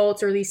young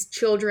adults or these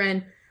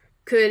children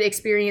could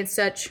experience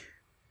such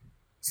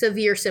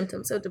severe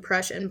symptoms of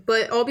depression.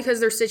 But all because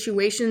their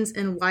situations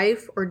in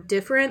life are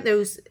different,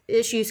 those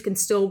issues can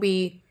still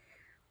be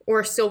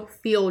or still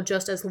feel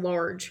just as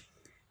large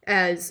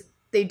as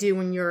they do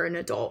when you're an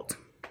adult.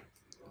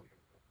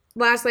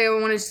 Lastly, I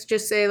want to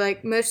just say,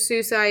 most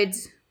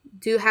suicides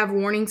do have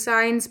warning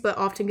signs, but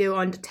often go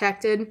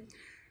undetected.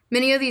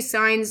 Many of these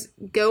signs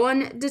go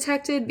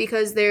undetected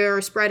because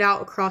they're spread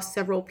out across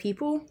several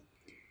people.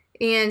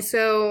 And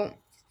so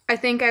I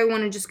think I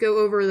want to just go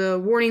over the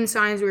warning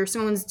signs where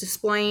someone's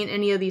displaying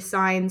any of these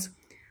signs.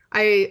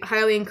 I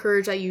highly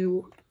encourage that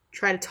you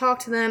try to talk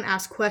to them,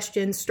 ask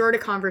questions, start a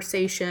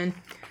conversation,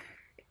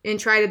 and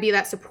try to be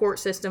that support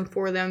system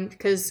for them,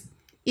 because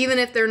even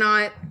if they're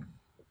not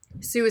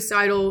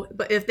suicidal,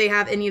 but if they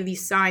have any of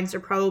these signs,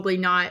 they're probably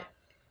not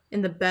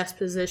in the best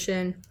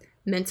position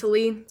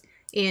mentally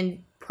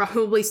and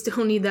probably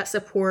still need that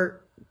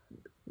support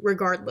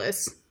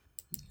regardless.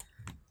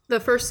 The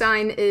first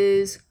sign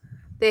is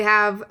they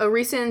have a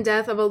recent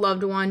death of a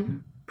loved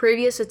one,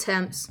 previous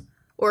attempts,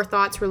 or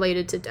thoughts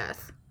related to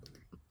death.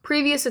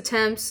 Previous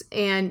attempts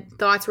and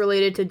thoughts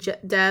related to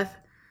death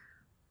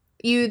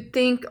you'd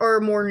think are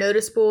more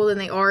noticeable than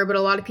they are, but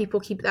a lot of people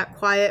keep that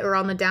quiet or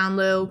on the down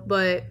low.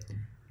 But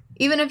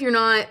even if you're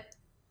not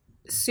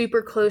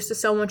super close to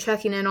someone,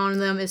 checking in on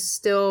them is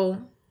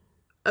still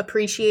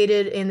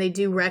appreciated, and they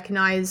do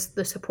recognize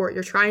the support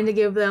you're trying to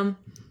give them.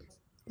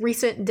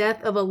 Recent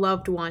death of a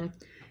loved one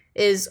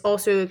is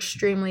also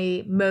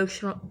extremely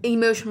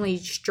emotionally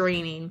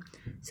straining.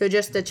 So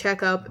just to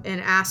check up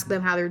and ask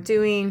them how they're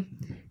doing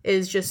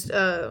is just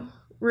a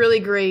really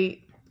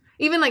great.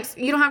 Even like,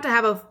 you don't have to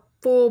have a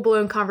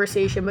full-blown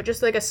conversation, but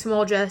just like a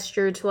small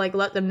gesture to like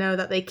let them know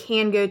that they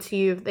can go to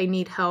you if they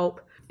need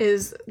help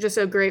is just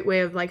a great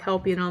way of like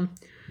helping them.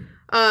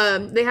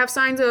 They have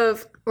signs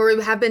of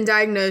or have been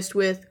diagnosed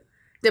with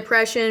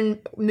depression,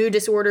 mood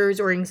disorders,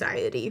 or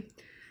anxiety,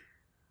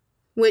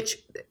 which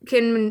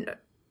can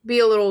be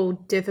a little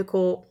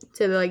difficult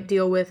to like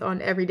deal with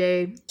on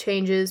everyday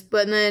changes.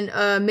 But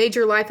then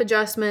major life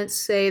adjustments,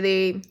 say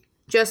they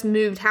just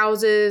moved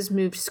houses,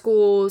 moved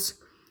schools,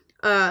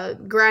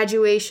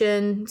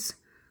 graduations,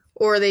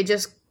 or they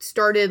just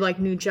started like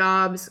new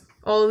jobs.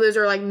 All of those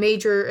are like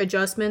major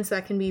adjustments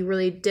that can be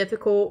really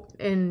difficult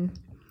and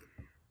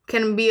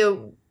can be a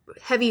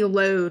heavy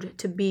load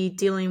to be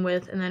dealing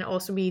with, and then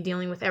also be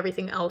dealing with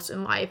everything else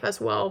in life as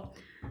well.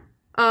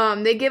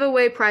 They give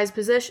away prized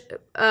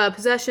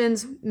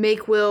possessions,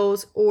 make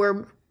wills,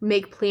 or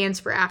make plans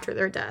for after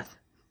their death.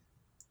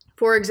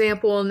 For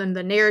example, in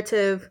the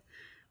narrative,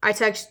 I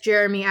text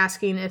Jeremy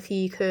asking if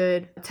he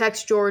could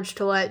text George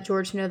to let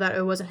George know that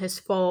it wasn't his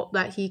fault,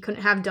 that he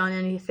couldn't have done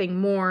anything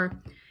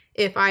more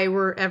if I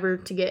were ever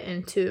to get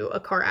into a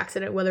car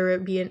accident, whether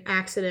it be an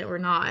accident or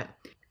not.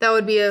 That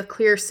would be a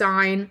clear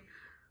sign.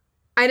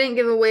 I didn't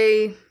give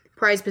away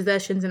prized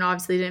possessions and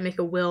obviously didn't make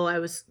a will. I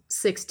was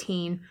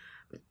 16.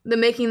 The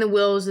making the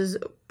wills is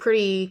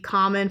pretty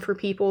common for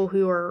people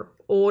who are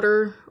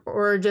older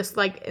or just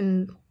like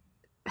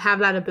have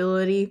that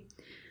ability,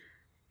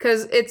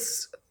 because it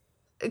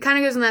kind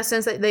of goes in that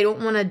sense that they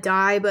don't want to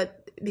die,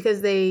 but because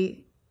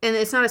and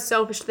it's not a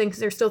selfish thing because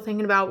they're still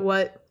thinking about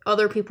what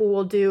other people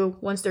will do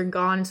once they're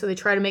gone, and so they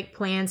try to make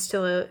plans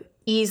to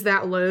ease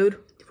that load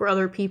for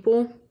other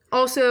people.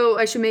 Also,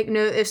 I should make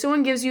note, if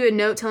someone gives you a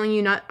note telling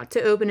you not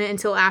to open it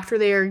until after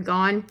they are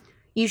gone,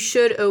 you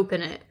should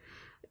open it.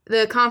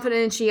 The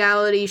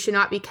confidentiality should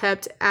not be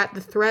kept at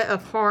the threat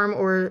of harm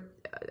or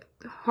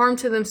harm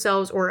to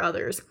themselves or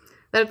others.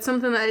 That's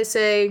something that I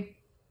say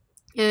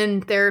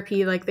in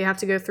therapy, like they have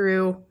to go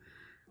through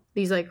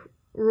these like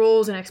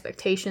rules and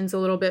expectations a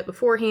little bit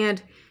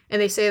beforehand,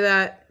 and they say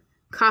that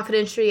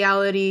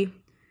confidentiality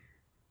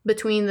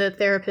between the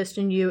therapist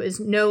and you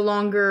is no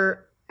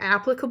longer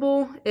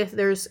applicable if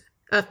there's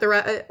a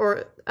threat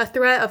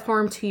of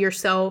harm to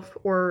yourself,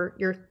 or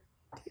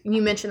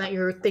you mentioned that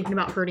you're thinking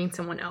about hurting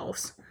someone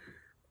else.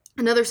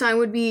 Another sign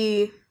would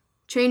be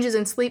changes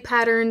in sleep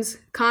patterns,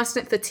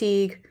 constant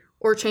fatigue,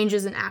 or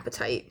changes in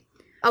appetite.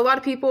 A lot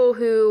of people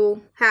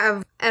who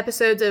have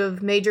episodes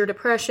of major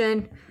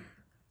depression,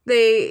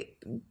 they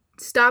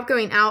stop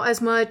going out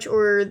as much,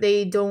 or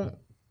they don't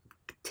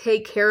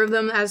take care of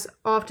them as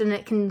often.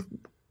 It can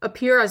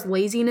appear as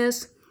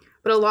laziness,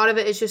 but a lot of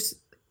it is just,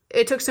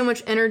 it took so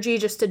much energy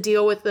just to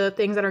deal with the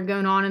things that are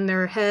going on in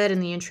their head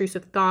and the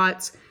intrusive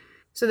thoughts.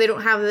 So they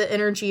don't have the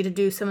energy to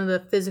do some of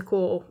the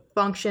physical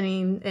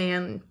functioning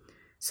and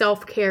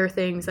self-care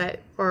things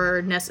that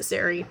are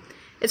necessary.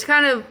 It's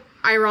kind of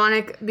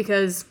ironic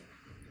because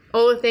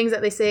all the things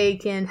that they say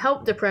can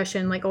help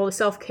depression, like all the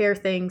self-care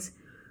things,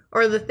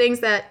 are the things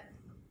that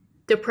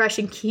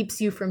depression keeps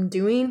you from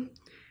doing.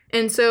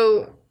 And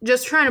so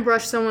just trying to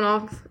brush someone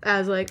off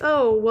as like,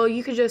 oh, well,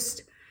 you could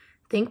just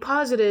think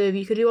positive,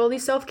 you could do all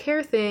these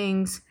self-care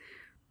things.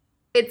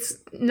 It's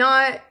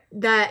not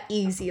that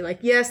easy. Like,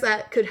 yes,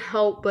 that could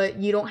help, but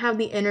you don't have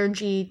the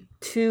energy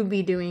to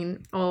be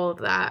doing all of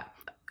that.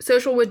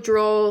 Social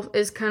withdrawal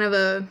is kind of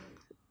a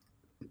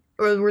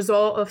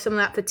result of some of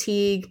that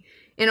fatigue,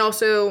 and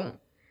also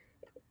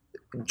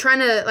trying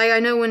to, like, I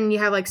know when you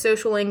have like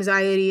social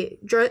anxiety,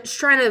 just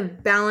trying to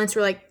balance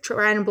or like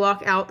trying to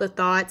block out the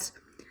thoughts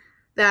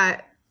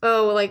that,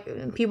 oh,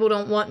 like people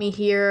don't want me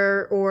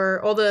here,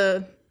 or all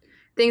the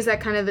things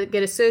that kind of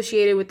get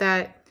associated with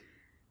that.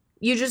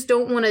 You just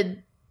don't want to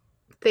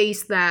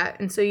face that,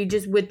 and so you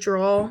just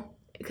withdraw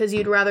because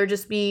you'd rather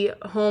just be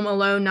home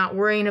alone, not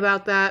worrying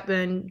about that,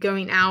 than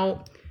going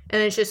out.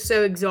 And it's just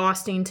so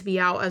exhausting to be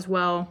out as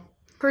well.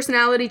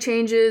 Personality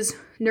changes,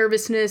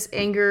 nervousness,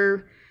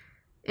 anger,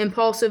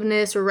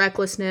 impulsiveness or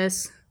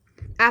recklessness,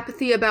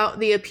 apathy about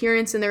the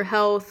appearance in their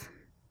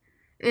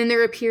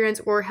appearance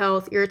or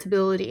health,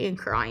 irritability, and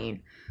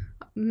crying.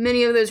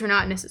 Many of those are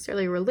not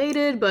necessarily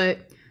related,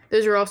 but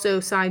those are also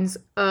signs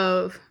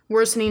of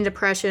worsening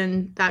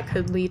depression that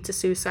could lead to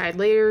suicide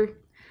later.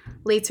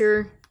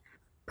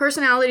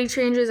 Personality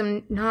changes,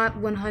 I'm not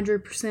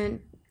 100%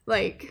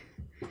 like,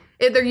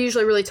 if they're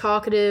usually really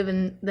talkative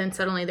and then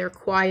suddenly they're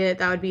quiet,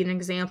 that would be an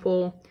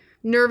example.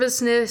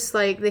 Nervousness,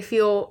 like they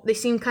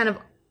seem kind of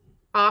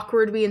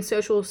awkward to be in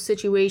social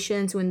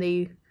situations when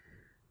they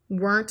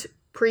weren't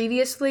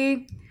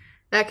previously.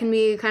 That can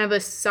be kind of a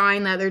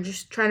sign that they're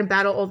just trying to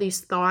battle all these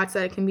thoughts,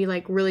 that it can be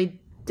like really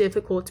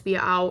difficult to be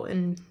out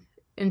in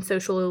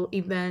social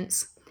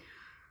events.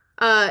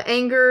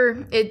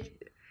 Anger,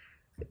 it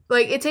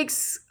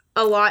takes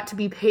a lot to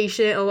be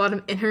patient, a lot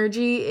of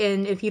energy,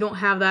 and if you don't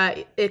have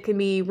that, it can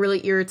be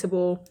really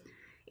irritable.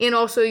 And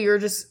also you're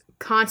just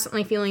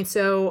constantly feeling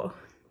so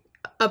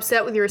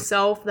upset with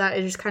yourself that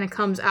it just kind of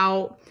comes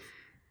out.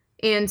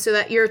 And so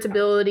that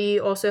irritability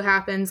also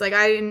happens. Like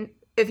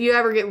if you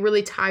ever get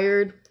really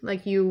tired,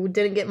 like you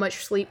didn't get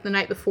much sleep the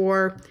night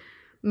before,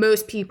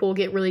 most people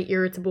get really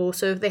irritable.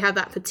 So if they have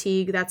that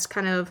fatigue, that's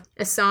kind of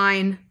a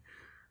sign.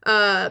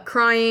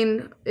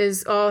 Crying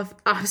is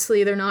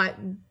obviously they're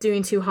not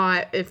doing too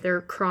hot if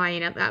they're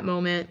crying at that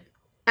moment.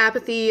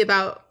 Apathy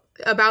about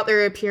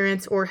their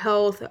appearance or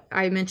health,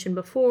 I mentioned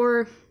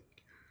before.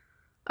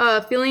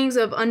 Feelings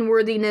of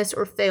unworthiness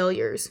or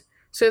failures.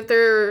 So if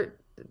they're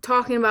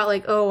talking about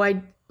like, oh,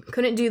 I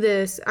couldn't do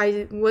this,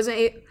 I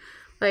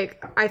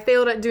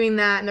failed at doing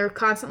that, and they're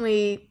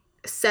constantly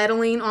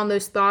settling on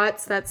those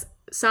thoughts, that's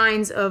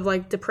signs of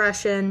like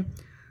depression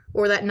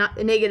or that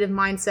negative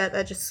mindset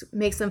that just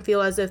makes them feel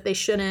as if they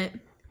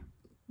shouldn't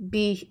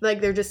be,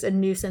 like they're just a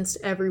nuisance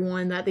to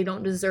everyone, that they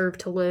don't deserve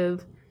to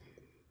live.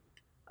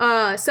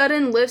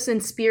 Sudden lifts in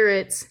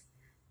spirits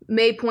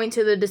may point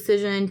to the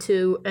decision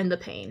to end the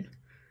pain.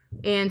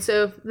 And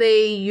so if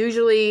they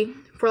usually,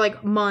 for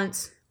like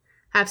months,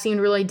 have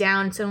seemed really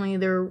down, suddenly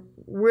they're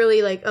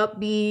really like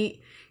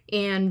upbeat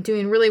and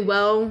doing really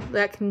well,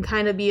 that can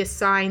kind of be a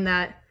sign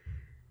that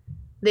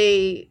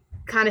they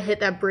kind of hit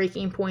that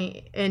breaking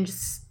point and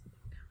just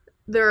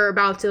they're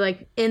about to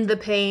like end the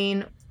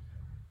pain.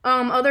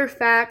 Other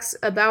facts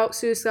about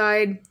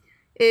suicide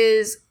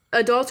is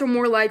adults are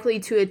more likely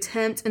to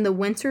attempt in the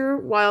winter,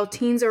 while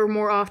teens are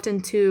more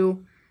often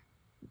to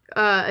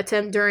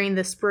attempt during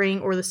the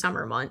spring or the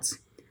summer months.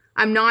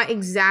 I'm not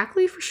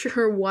exactly for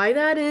sure why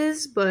that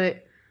is,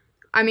 but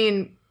I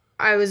mean,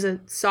 I was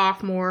a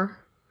sophomore,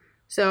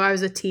 so I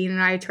was a teen,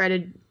 and I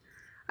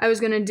was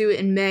going to do it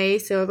in May,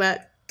 so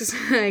that,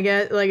 I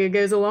guess, like, it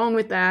goes along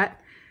with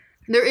that.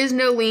 There is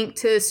no link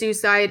to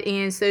suicide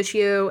and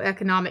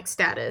socioeconomic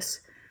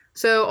status.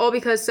 So all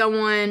because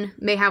someone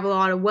may have a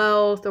lot of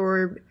wealth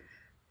or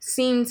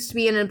seems to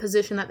be in a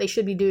position that they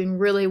should be doing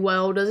really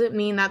well doesn't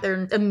mean that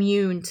they're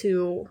immune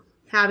to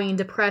having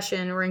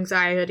depression or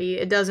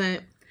anxiety.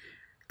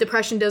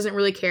 Depression doesn't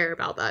really care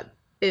about that.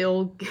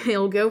 It'll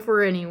go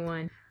for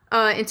anyone.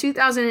 In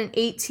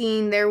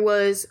 2018, there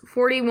was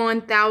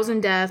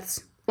 41,000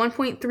 deaths,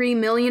 1.3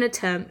 million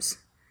attempts,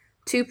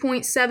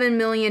 2.7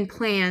 million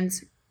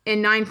plans,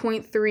 and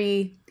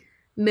 9.3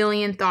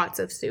 million thoughts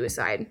of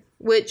suicide,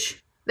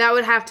 which that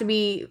would have to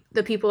be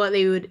the people that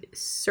they would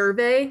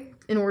survey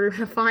in order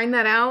to find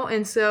that out.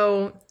 And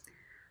so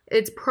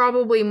it's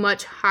probably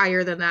much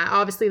higher than that.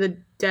 Obviously, the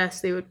deaths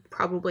they would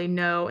probably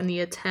know, and the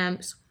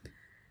attempts.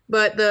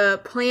 But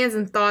the plans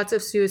and thoughts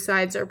of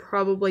suicides are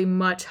probably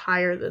much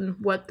higher than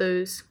what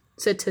those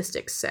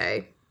statistics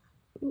say.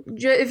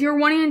 If you're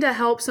wanting to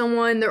help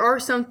someone, there are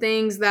some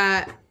things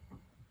that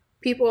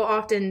people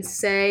often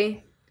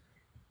say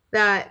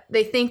that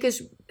they think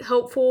is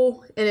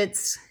helpful and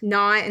it's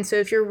not. And so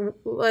if you're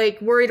like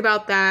worried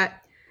about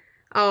that,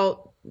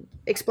 I'll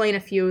explain a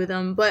few of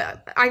them.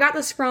 But I got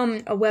this from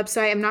a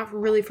website. I'm not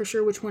really for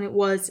sure which one it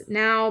was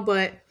now,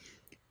 but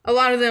a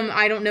lot of them,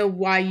 I don't know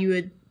why you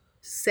would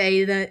say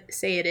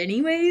it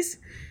anyways.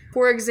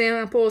 For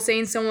example,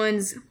 saying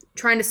someone's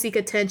trying to seek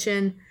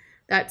attention,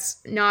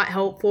 that's not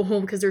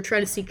helpful because they're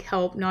trying to seek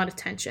help, not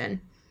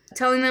attention.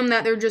 Telling them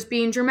that they're just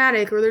being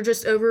dramatic or they're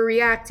just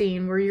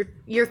overreacting, or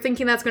you're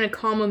thinking that's going to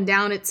calm them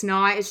down. It's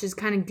not. It's just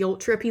kind of guilt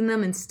tripping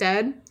them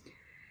instead.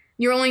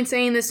 You're only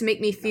saying this to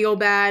make me feel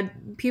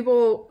bad.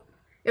 People,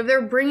 if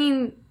they're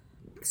bringing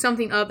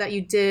something up that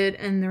you did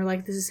and they're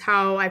like, this is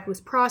how I was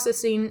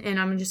processing and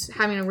I'm just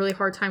having a really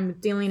hard time with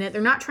dealing it,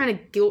 they're not trying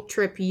to guilt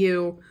trip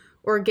you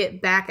or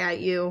get back at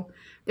you.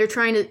 They're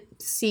trying to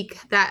seek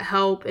that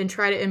help and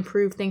try to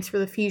improve things for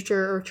the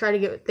future, or try to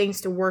get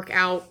things to work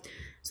out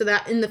so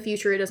that in the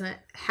future it doesn't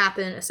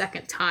happen a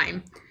second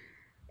time.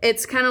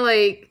 It's kind of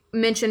like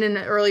mentioned in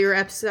an earlier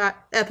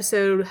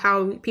episode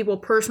how people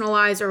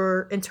personalize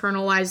or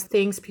internalize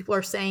things people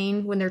are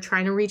saying when they're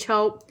trying to reach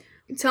help.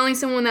 telling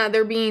someone that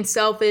they're being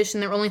selfish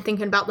and they're only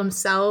thinking about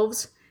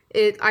themselves,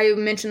 I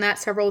mentioned that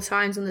several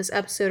times in this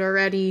episode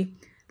already.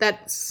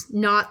 That's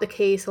not the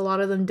case. A lot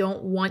of them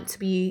don't want to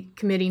be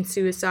committing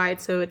suicide,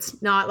 so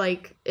it's not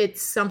like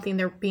it's something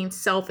they're being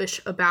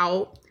selfish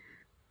about.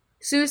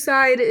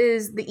 Suicide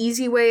is the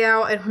easy way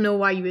out. I don't know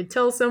why you would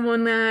tell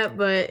someone that,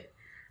 but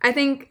I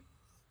think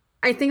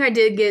I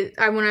did get,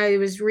 when I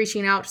was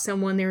reaching out to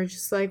someone, they were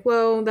just like,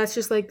 well, that's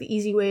just like the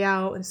easy way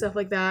out and stuff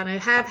like that. And I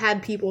have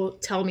had people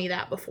tell me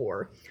that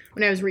before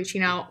when I was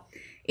reaching out.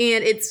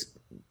 And it's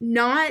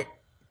not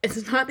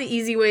the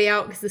easy way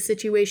out because the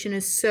situation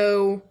is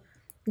so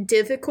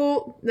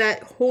difficult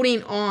that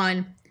holding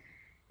on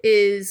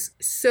is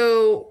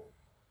so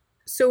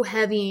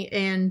heavy.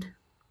 And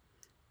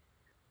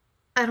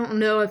I don't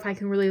know if I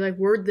can really like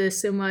word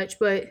this so much,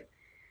 but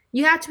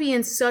you have to be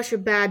in such a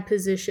bad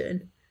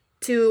position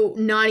to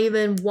not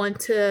even want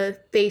to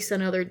face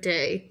another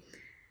day.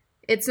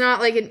 It's not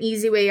like an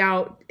easy way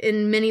out.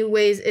 In many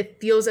ways, it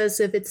feels as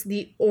if it's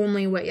the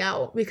only way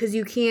out because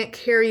you can't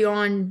carry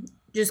on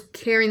just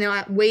carrying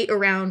that weight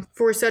around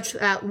for such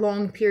that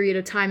long period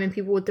of time. And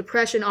people with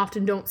depression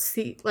often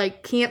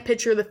can't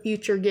picture the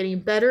future getting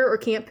better or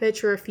can't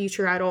picture a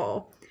future at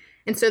all.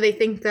 And so they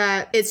think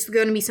that it's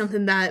going to be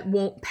something that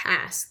won't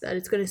pass, that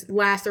it's going to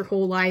last their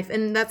whole life.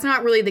 And that's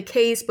not really the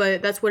case,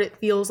 but that's what it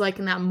feels like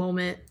in that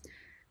moment.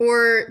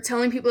 Or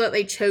telling people that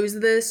they chose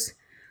this.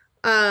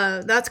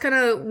 That's kind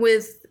of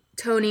with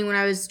Tony when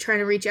I was trying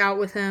to reach out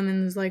with him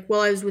and was like,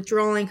 well, I was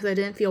withdrawing because I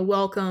didn't feel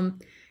welcome.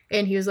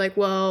 And he was like,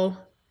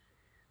 well,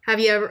 have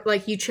you ever,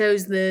 you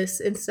chose this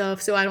and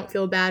stuff, so I don't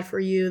feel bad for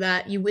you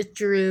that you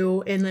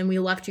withdrew and then we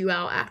left you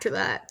out after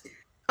that.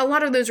 A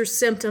lot of those are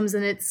symptoms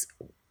and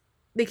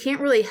they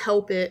can't really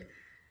help it.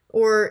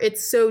 Or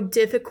it's so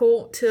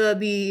difficult to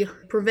be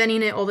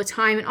preventing it all the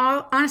time. And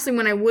honestly,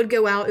 when I would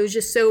go out, it was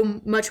just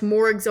so much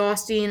more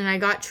exhausting, and I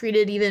got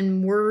treated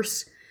even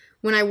worse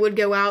when I would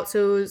go out.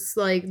 So it was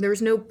like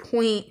there's no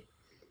point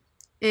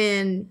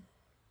in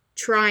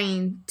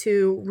trying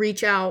to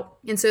reach out.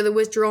 And so the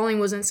withdrawing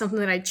wasn't something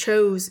that I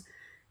chose.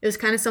 It was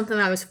kind of something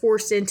I was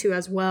forced into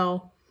as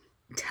well.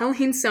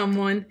 Telling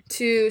someone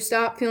to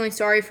stop feeling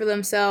sorry for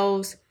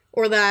themselves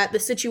or that the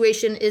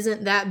situation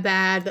isn't that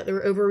bad, that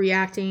they're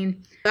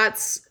overreacting,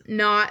 that's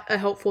not a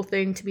helpful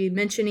thing to be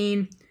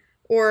mentioning.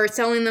 Or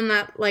telling them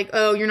that,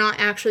 oh, you're not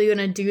actually going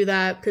to do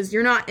that because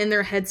you're not in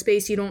their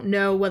headspace. You don't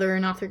know whether or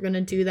not they're going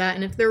to do that.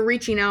 And if they're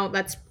reaching out,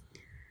 that's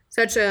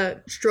such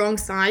a strong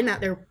sign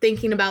that they're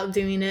thinking about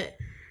doing it.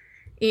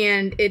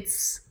 And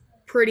it's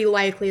pretty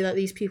likely that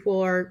these people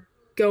are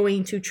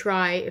going to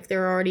try if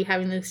they're already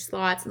having those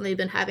thoughts and they've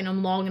been having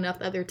them long enough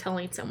that they're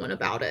telling someone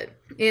about it.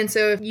 And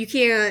so if you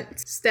can't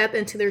step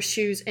into their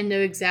shoes and know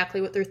exactly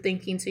what they're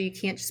thinking, so you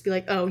can't just be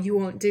like, oh, you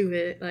won't do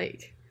it.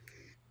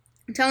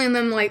 Telling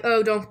them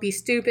oh, don't be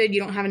stupid. You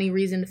don't have any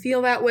reason to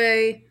feel that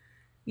way.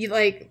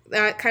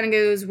 That kind of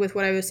goes with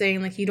what I was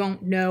saying. You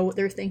don't know what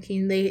they're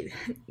thinking.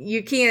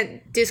 You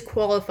can't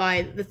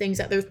disqualify the things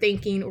that they're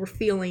thinking or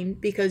feeling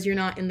because you're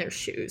not in their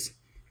shoes.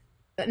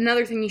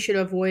 Another thing you should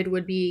avoid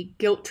would be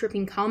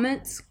guilt-tripping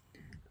comments.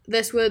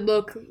 This would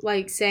look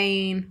like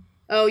saying,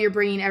 oh, you're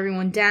bringing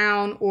everyone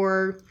down,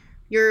 or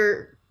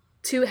you're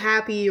too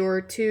happy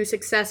or too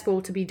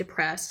successful to be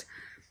depressed.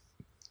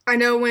 I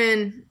know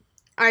when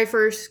I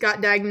first got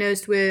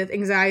diagnosed with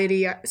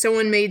anxiety,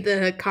 someone made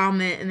the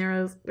comment and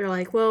they're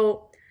like,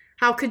 well,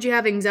 how could you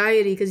have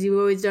anxiety because you've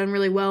always done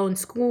really well in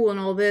school and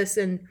all this?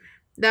 And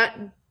that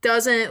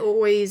doesn't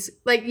always,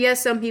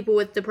 yes, some people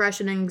with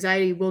depression and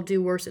anxiety will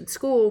do worse in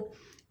school,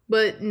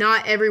 but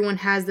not everyone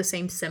has the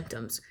same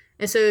symptoms.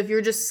 And so if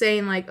you're just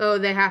saying oh,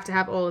 they have to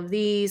have all of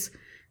these,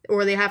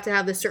 or they have to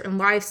have this certain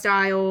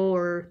lifestyle,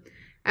 or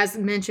as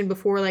mentioned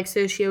before,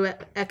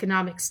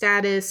 socioeconomic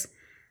status,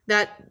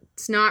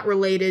 that's not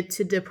related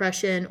to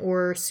depression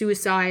or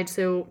suicide.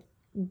 So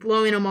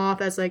blowing them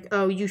off as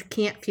oh, you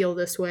can't feel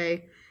this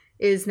way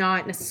is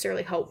not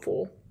necessarily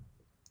helpful.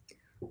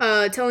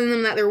 Telling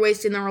them that they're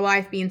wasting their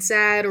life being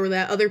sad, or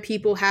that other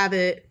people have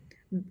it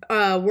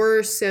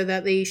worse, so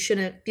that they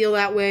shouldn't feel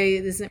that way.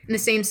 In the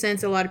same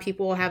sense, a lot of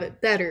people have it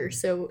better.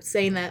 So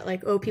saying that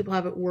oh, people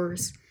have it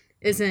worse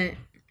isn't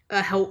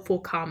a helpful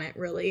comment,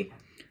 really.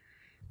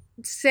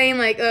 Saying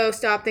oh,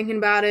 stop thinking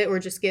about it or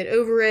just get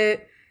over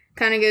it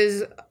kind of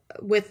goes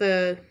with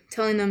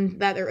telling them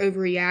that they're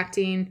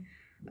overreacting,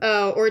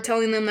 or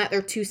telling them that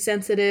they're too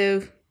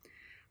sensitive.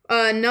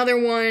 Another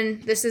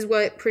one, this is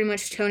what pretty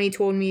much Tony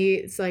told me.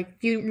 It's if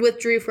you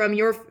withdrew from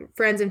your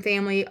friends and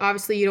family,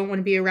 obviously you don't want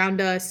to be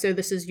around us, so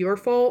this is your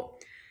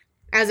fault.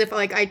 As if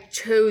I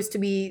chose to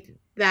be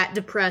that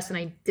depressed and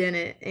I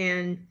didn't.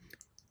 And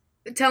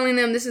telling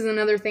them, this is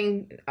another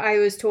thing I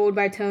was told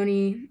by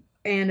Tony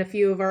and a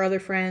few of our other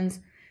friends.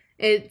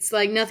 It's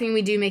nothing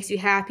we do makes you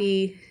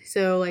happy.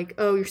 So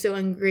oh, you're so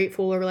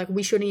ungrateful, or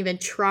we shouldn't even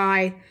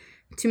try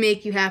to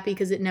make you happy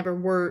because it never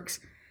works.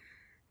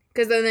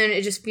 Because then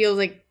it just feels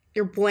like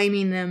you're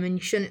blaming them,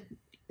 and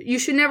you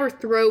should never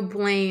throw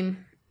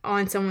blame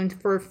on someone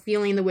for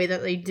feeling the way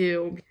that they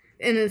do.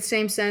 in the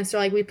same sense, they're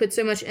like, we put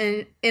so much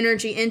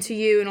energy into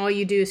you and all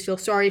you do is feel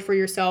sorry for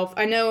yourself.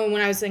 I know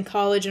when I was in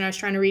college and I was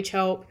trying to reach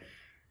out,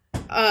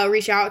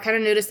 I kind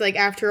of noticed like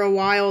after a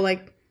while,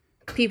 like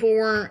people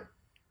weren't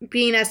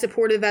being as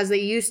supportive as they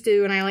used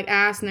to. And I like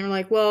asked and they were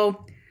like,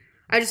 well,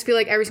 I just feel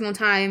like every single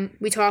time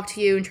we talk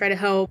to you and try to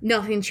help,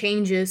 nothing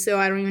changes. So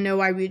I don't even know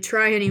why we would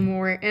try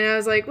anymore. And I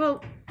was like,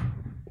 well,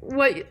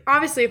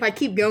 obviously if I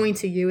keep going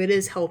to you, it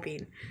is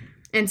helping.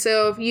 And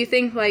so if you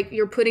think like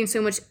you're putting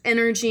so much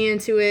energy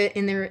into it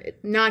and they're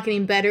not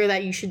getting better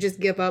that you should just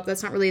give up,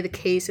 that's not really the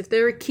case. If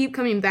they keep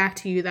coming back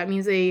to you, that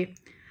means they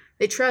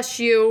trust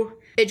you.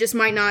 It just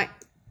might not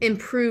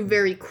improve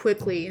very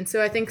quickly. And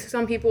so I think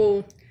some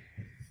people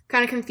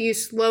kind of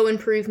confuse slow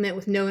improvement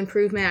with no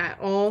improvement at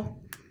all.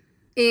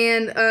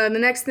 And the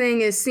next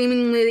thing is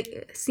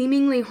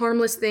seemingly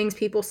harmless things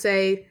people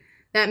say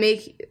that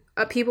make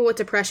people with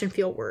depression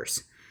feel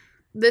worse.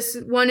 This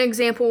one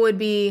example would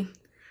be,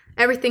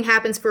 everything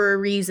happens for a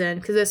reason,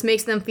 because this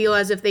makes them feel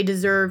as if they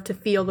deserve to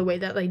feel the way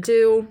that they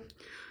do.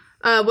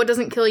 What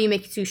doesn't kill you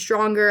makes you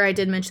stronger. I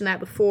did mention that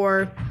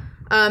before.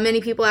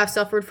 Many people have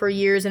suffered for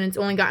years and it's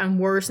only gotten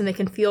worse, and they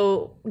can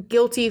feel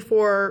guilty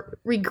for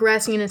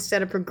regressing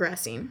instead of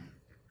progressing.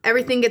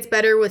 Everything gets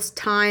better with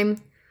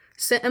time.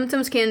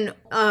 Symptoms can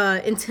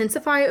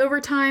intensify over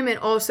time, and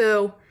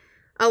also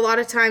a lot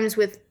of times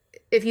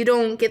if you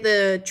don't get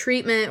the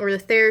treatment or the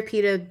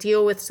therapy to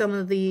deal with some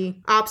of the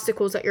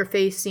obstacles that you're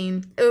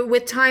facing,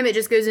 with time it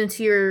just goes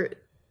into your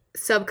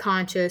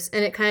subconscious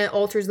and it kind of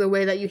alters the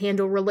way that you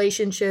handle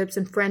relationships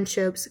and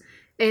friendships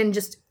and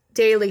just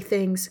daily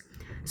things.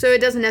 So it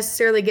doesn't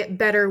necessarily get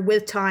better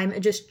with time, it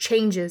just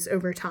changes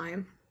over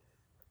time.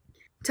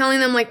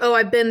 Telling them like, oh,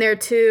 I've been there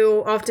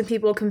too. Often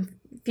people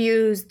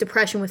confuse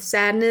depression with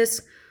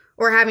sadness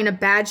or having a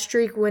bad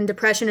streak, when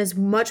depression is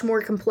much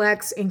more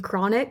complex and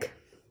chronic.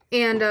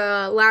 And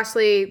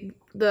lastly,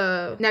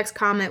 the next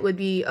comment would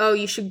be, oh,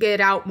 you should get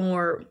out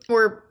more.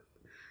 Or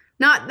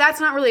not, that's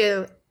not really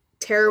a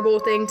terrible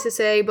thing to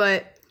say,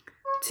 but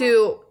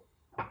to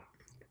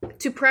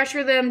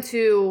pressure them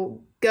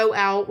to go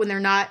out when they're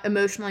not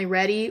emotionally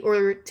ready,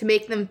 or to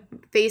make them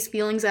face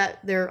feelings that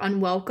they're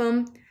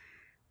unwelcome,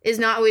 is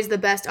not always the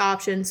best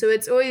option. So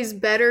it's always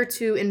better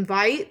to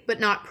invite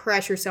but not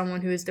pressure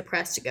someone who is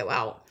depressed to go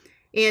out.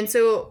 And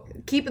so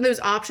keeping those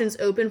options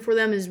open for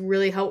them is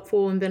really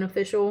helpful and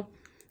beneficial.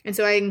 And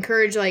so I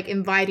encourage like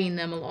inviting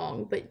them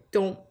along, but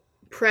don't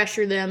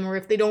pressure them. Or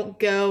if they don't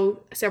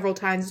go several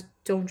times,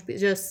 don't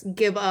just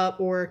give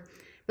up or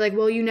be like,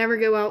 well, you never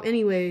go out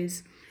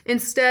anyways.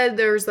 Instead,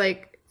 there's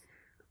like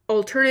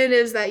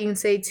alternatives that you can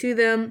say to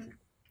them,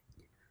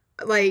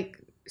 like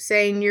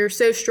saying you're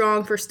so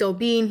strong for still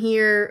being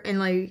here, and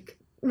like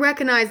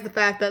recognize the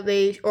fact that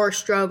they are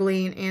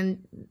struggling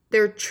and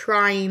they're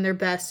trying their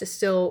best to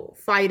still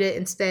fight it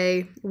and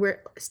stay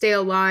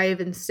alive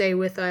and stay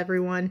with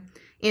everyone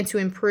and to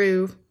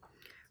improve.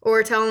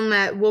 Or tell them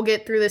that we'll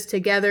get through this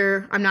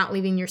together, I'm not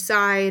leaving your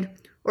side.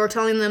 Or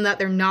telling them that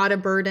they're not a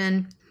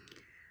burden.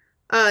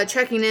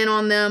 Checking in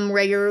on them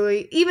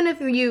regularly, even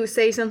if you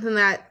say something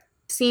that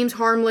seems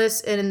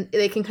harmless and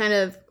they can kind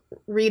of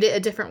read it a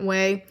different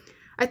way.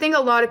 I think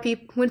a lot of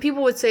people, when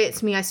people would say it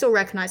to me, I still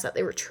recognize that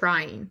they were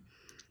trying.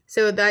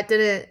 So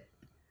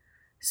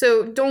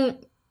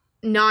don't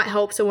not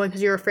help someone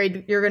because you're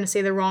afraid you're going to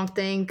say the wrong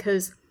thing,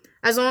 because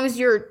as long as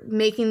you're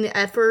making the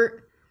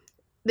effort,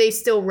 they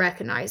still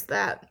recognize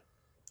that.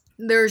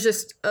 There's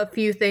just a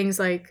few things,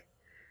 like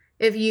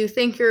if you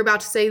think you're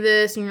about to say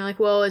this and you're like,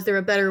 well, is there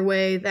a better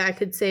way that I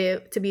could say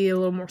it to be a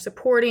little more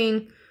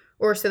supporting,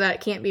 or so that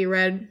it can't be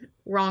read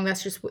wrong?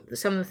 That's just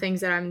some of the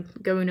things that I'm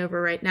going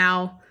over right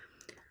now.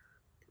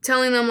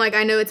 Telling them, like,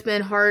 I know it's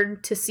been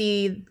hard to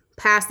see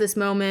past this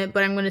moment,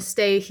 but I'm going to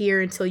stay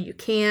here until you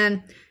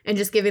can. And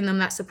just giving them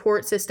that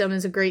support system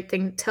is a great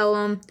thing to tell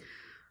them.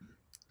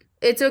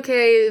 It's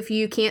okay if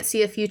you can't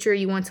see a future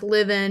you want to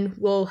live in.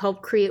 We'll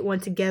help create one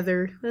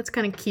together. That's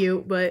kind of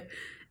cute, but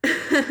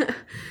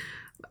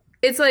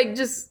it's like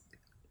just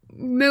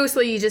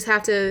mostly you just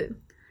have to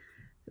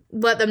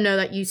let them know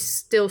that you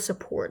still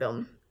support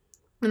them.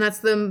 And that's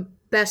the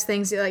best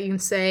things that you can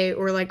say,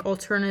 or like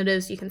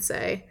alternatives you can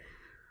say.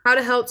 How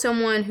to help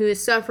someone who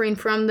is suffering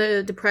from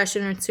the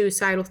depression or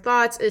suicidal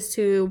thoughts is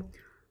to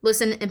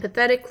listen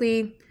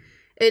empathetically.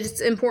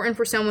 It's important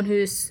for someone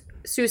who's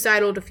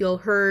suicidal to feel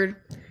heard.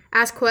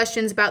 Ask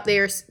questions about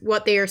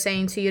what they are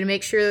saying to you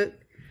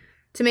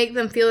to make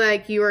them feel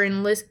like you are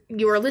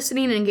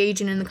listening and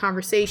engaging in the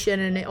conversation,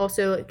 and it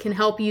also can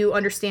help you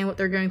understand what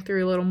they're going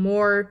through a little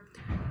more.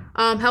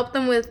 Help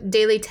them with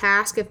daily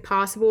tasks if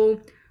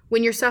possible.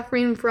 When you're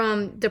suffering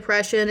from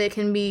depression, it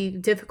can be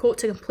difficult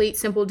to complete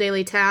simple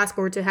daily tasks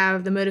or to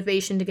have the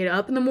motivation to get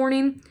up in the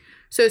morning.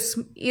 So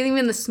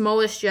even the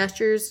smallest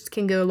gestures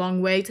can go a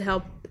long way to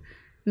help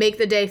make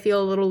the day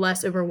feel a little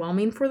less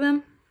overwhelming for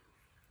them.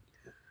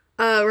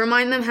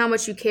 Remind them how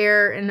much you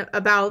care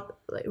about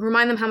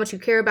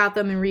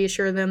them and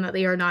reassure them that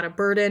they are not a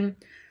burden.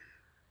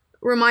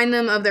 Remind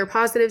them of their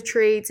positive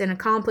traits and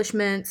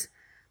accomplishments.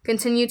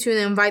 Continue to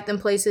invite them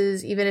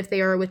places even if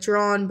they are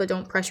withdrawn, but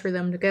don't pressure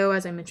them to go,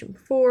 as I mentioned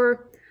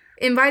before.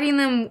 Inviting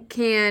them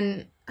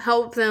can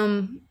help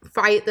them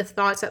fight the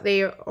thoughts that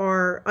they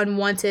are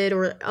unwanted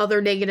or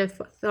other negative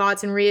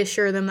thoughts and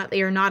reassure them that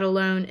they are not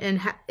alone.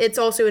 And it's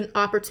also an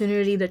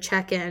opportunity to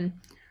check in.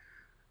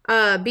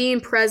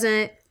 Being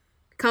present,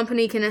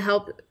 company can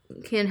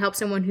help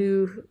someone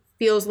who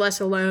feels less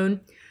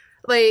alone.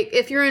 Like,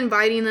 if you're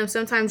inviting them,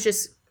 sometimes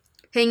just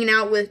hanging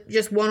out with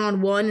just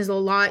one-on-one is a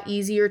lot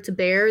easier to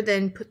bear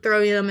than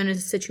throwing them in a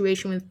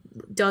situation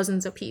with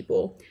dozens of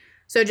people.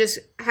 So just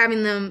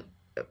having them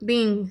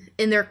being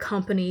in their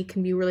company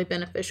can be really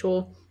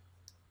beneficial.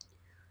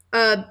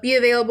 Be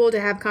available to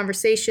have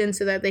conversations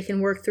so that they can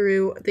work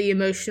through the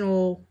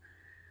emotional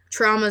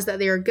traumas that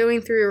they are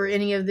going through or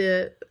any of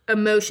the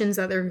emotions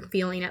that they're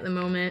feeling at the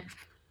moment.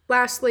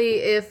 Lastly,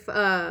 if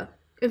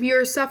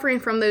you're suffering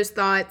from those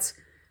thoughts,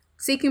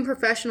 seeking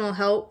professional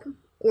help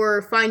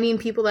or finding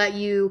people that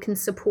you can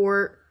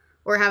support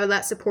or have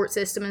that support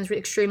system is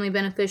extremely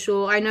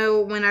beneficial. I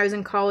know when I was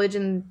in college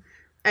and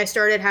I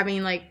started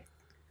having like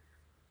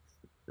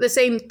the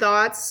same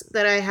thoughts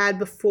that I had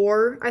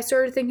before I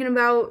started thinking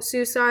about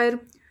suicide,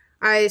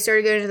 I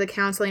started going to the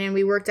counseling and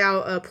we worked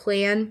out a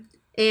plan.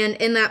 And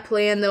in that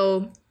plan,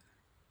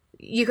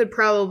 you could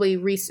probably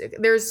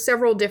there's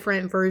several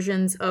different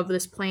versions of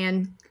this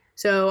plan.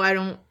 So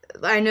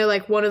I know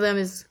like one of them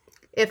is,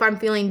 if I'm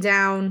feeling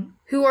down,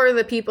 who are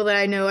the people that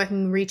I know I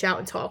can reach out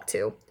and talk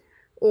to?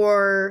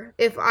 Or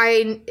if I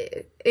am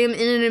in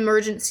an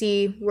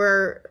emergency,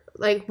 where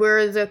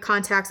are the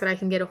contacts that I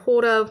can get a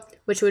hold of,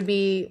 which would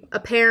be a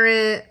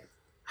parent,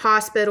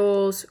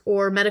 hospitals,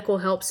 or medical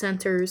help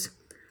centers.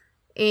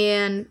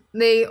 And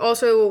they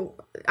also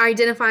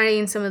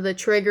identifying some of the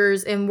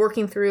triggers and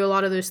working through a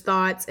lot of those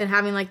thoughts and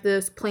having like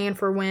this plan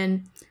for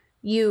when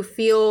you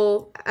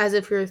feel as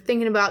if you're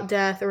thinking about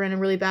death or in a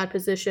really bad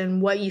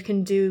position, what you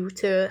can do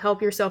to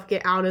help yourself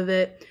get out of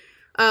it.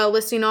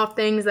 Listing off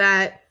things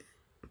that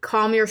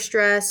calm your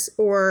stress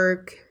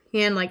or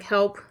can like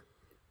help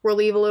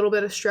relieve a little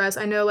bit of stress.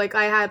 I know like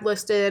I had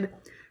listed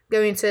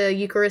going to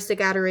Eucharistic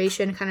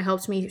adoration kind of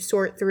helps me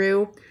sort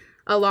through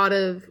a lot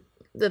of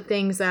the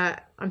things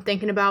that I'm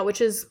thinking about, which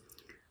is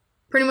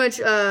pretty much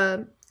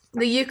the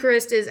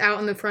Eucharist is out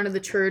in the front of the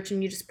church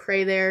and you just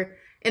pray there.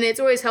 And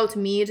it's always helped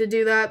me to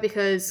do that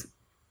because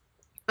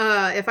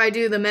if I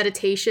do the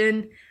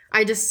meditation,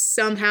 I just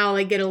somehow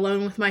like get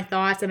alone with my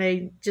thoughts and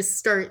I just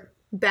start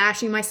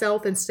bashing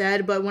myself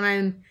instead. But when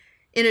I'm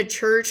in a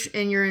church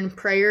and you're in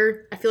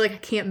prayer, I feel like I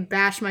can't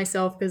bash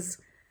myself because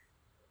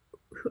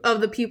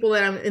of the people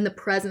that I'm in the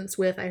presence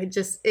with.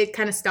 It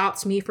kind of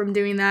stops me from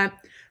doing that.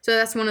 So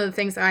that's one of the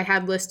things that I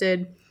had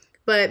listed.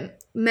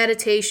 But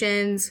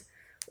meditations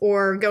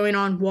or going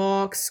on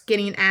walks,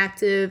 getting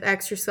active,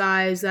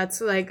 exercise, that's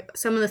like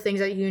some of the things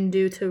that you can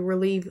do to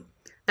relieve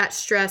that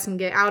stress and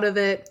get out of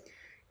it.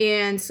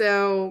 And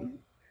so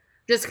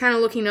just kind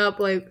of looking up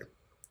like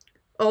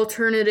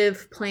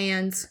alternative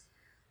plans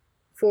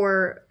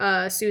for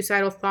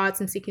suicidal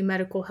thoughts and seeking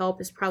medical help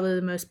is probably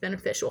the most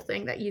beneficial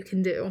thing that you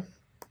can do.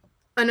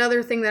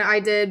 Another thing that I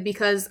did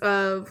because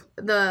of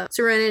the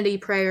Serenity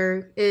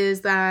Prayer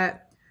is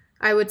that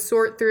I would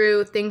sort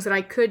through things that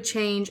I could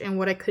change and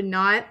what I could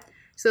not,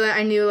 so that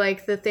I knew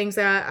like the things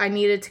that I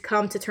needed to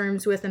come to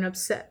terms with and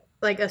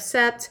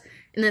accept,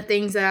 and the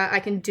things that I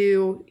can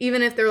do,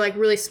 even if they're like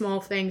really small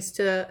things,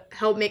 to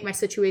help make my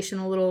situation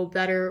a little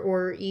better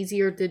or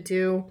easier to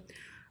do.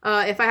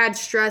 If I had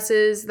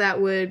stresses that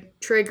would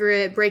trigger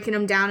it, breaking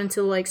them down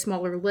into like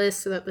smaller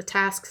lists so that the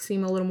tasks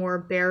seem a little more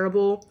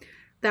bearable,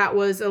 that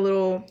was a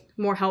little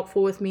more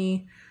helpful with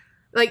me.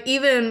 Like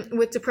even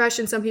with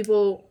depression, some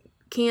people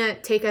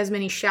can't take as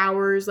many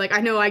showers. Like I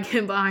know I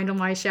get behind on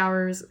my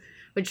showers,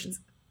 which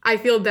I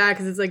feel bad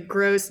because it's like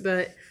gross,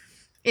 but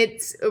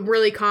it's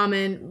really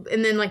common.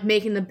 And then like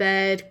making the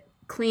bed,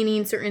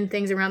 cleaning certain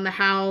things around the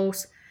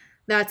house,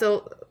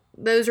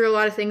 those are a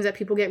lot of things that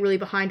people get really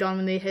behind on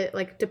when they hit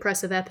like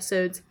depressive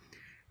episodes.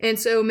 And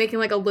so making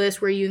like a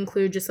list where you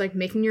include just like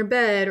making your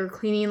bed or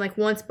cleaning like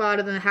one spot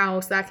of the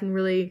house, that can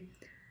really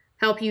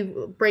help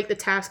you break the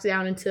task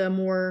down into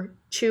more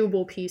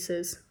chewable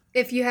pieces.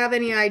 If you have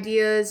any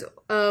ideas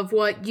of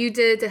what you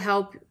did to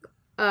help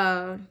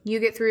you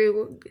get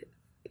through,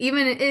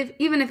 even if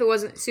it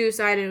wasn't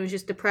suicide and it was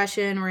just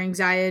depression or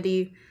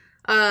anxiety,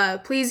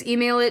 please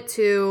email it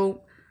to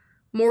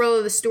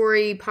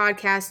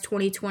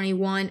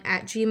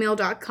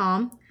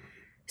moralofthestorypodcast2021@gmail.com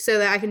so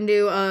that I can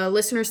do a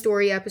listener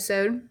story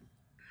episode.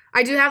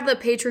 I do have the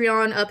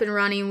Patreon up and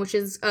running, which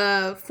is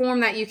a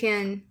form that you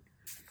can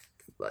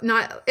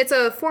it's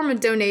a form of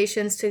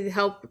donations to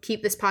help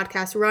keep this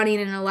podcast running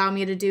and allow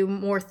me to do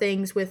more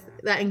things with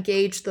that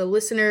engage the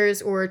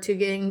listeners or to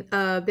gain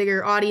a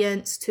bigger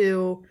audience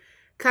to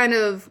kind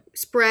of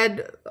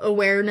spread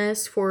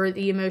awareness for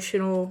the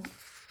mental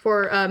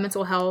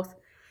health.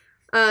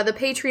 The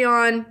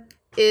Patreon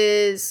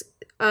is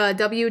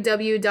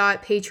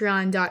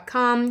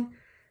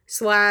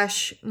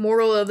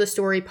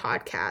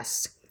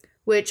www.patreon.com/moralofthestorypodcast,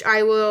 which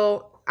I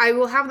will I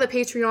will have the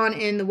Patreon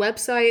in the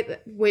website,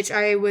 which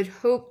I would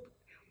hope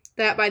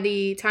that by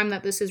the time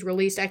that this is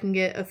released, I can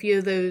get a few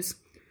of those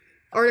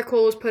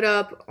articles put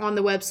up on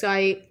the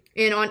website.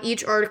 And on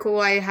each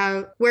article, I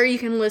have where you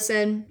can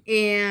listen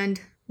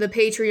and the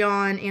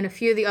Patreon and a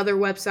few of the other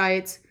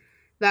websites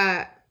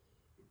that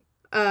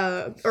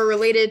are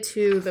related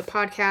to the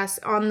podcast.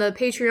 On the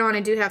Patreon, I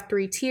do have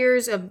 3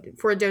 tiers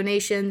for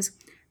donations.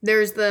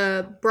 There's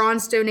the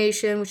bronze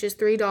donation, which is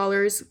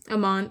 $3 a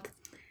month,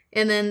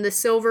 and then the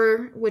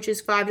silver, which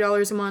is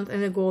 $5 a month,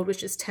 and the gold,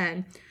 which is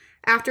 $10.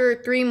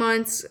 After 3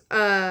 months,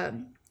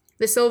 the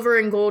silver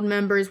and gold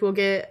members will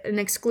get an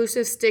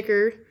exclusive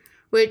sticker,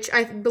 which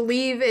I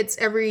believe it's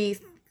every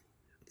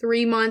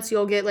 3 months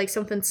you'll get like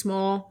something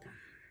small.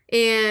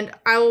 And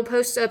I will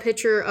post a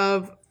picture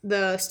of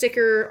the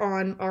sticker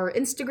on our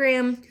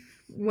Instagram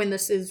when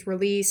this is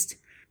released.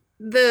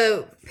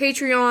 The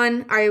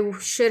Patreon I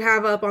should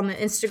have up on the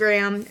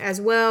Instagram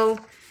as well.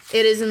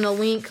 It is in the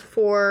link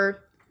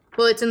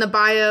it's in the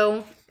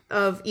bio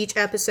of each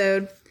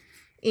episode.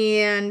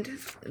 And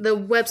the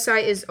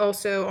website is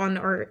also on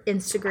our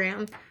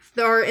Instagram.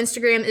 Our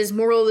Instagram is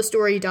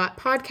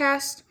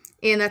moralofthestory.podcast,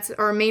 and that's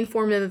our main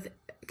form of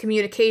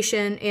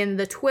communication. And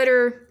the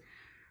Twitter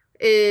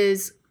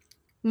is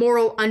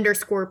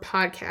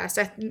moral_podcast.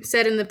 I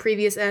said in the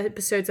previous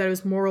episodes that it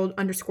was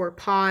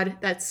moral_pod.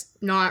 That's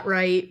not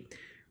right.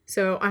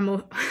 So I'm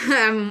a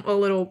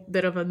little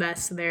bit of a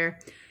mess there.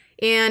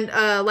 And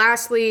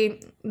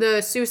lastly,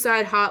 the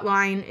suicide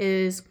hotline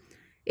is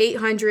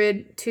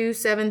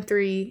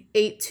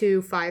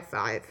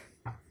 800-273-8255.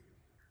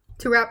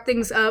 To wrap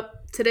things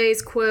up,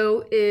 today's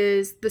quote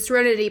is the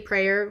Serenity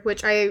Prayer,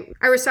 which I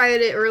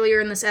recited it earlier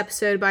in this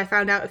episode, but I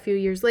found out a few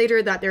years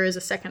later that there is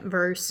a second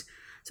verse.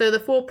 So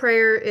the full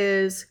prayer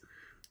is,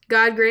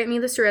 God grant me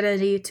the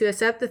serenity to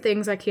accept the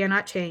things I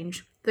cannot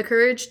change, the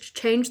courage to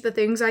change the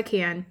things I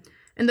can,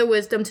 and the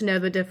wisdom to know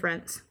the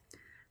difference.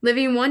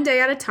 Living one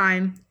day at a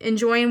time,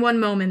 enjoying one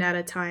moment at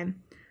a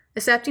time,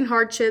 accepting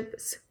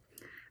hardships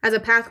as a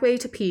pathway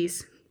to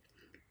peace,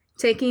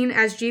 taking,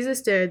 as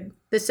Jesus did,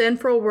 the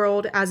sinful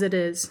world as it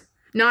is,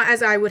 not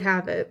as I would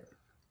have it,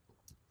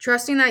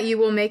 trusting that you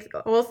will make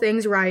all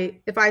things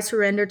right if I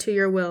surrender to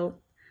your will,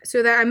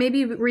 so that I may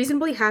be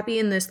reasonably happy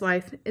in this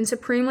life and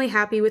supremely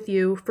happy with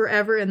you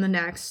forever in the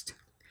next.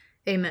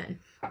 Amen.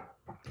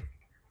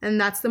 And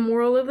that's the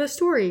moral of the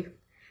story.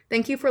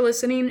 Thank you for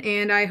listening,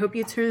 and I hope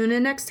you tune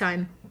in next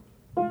time.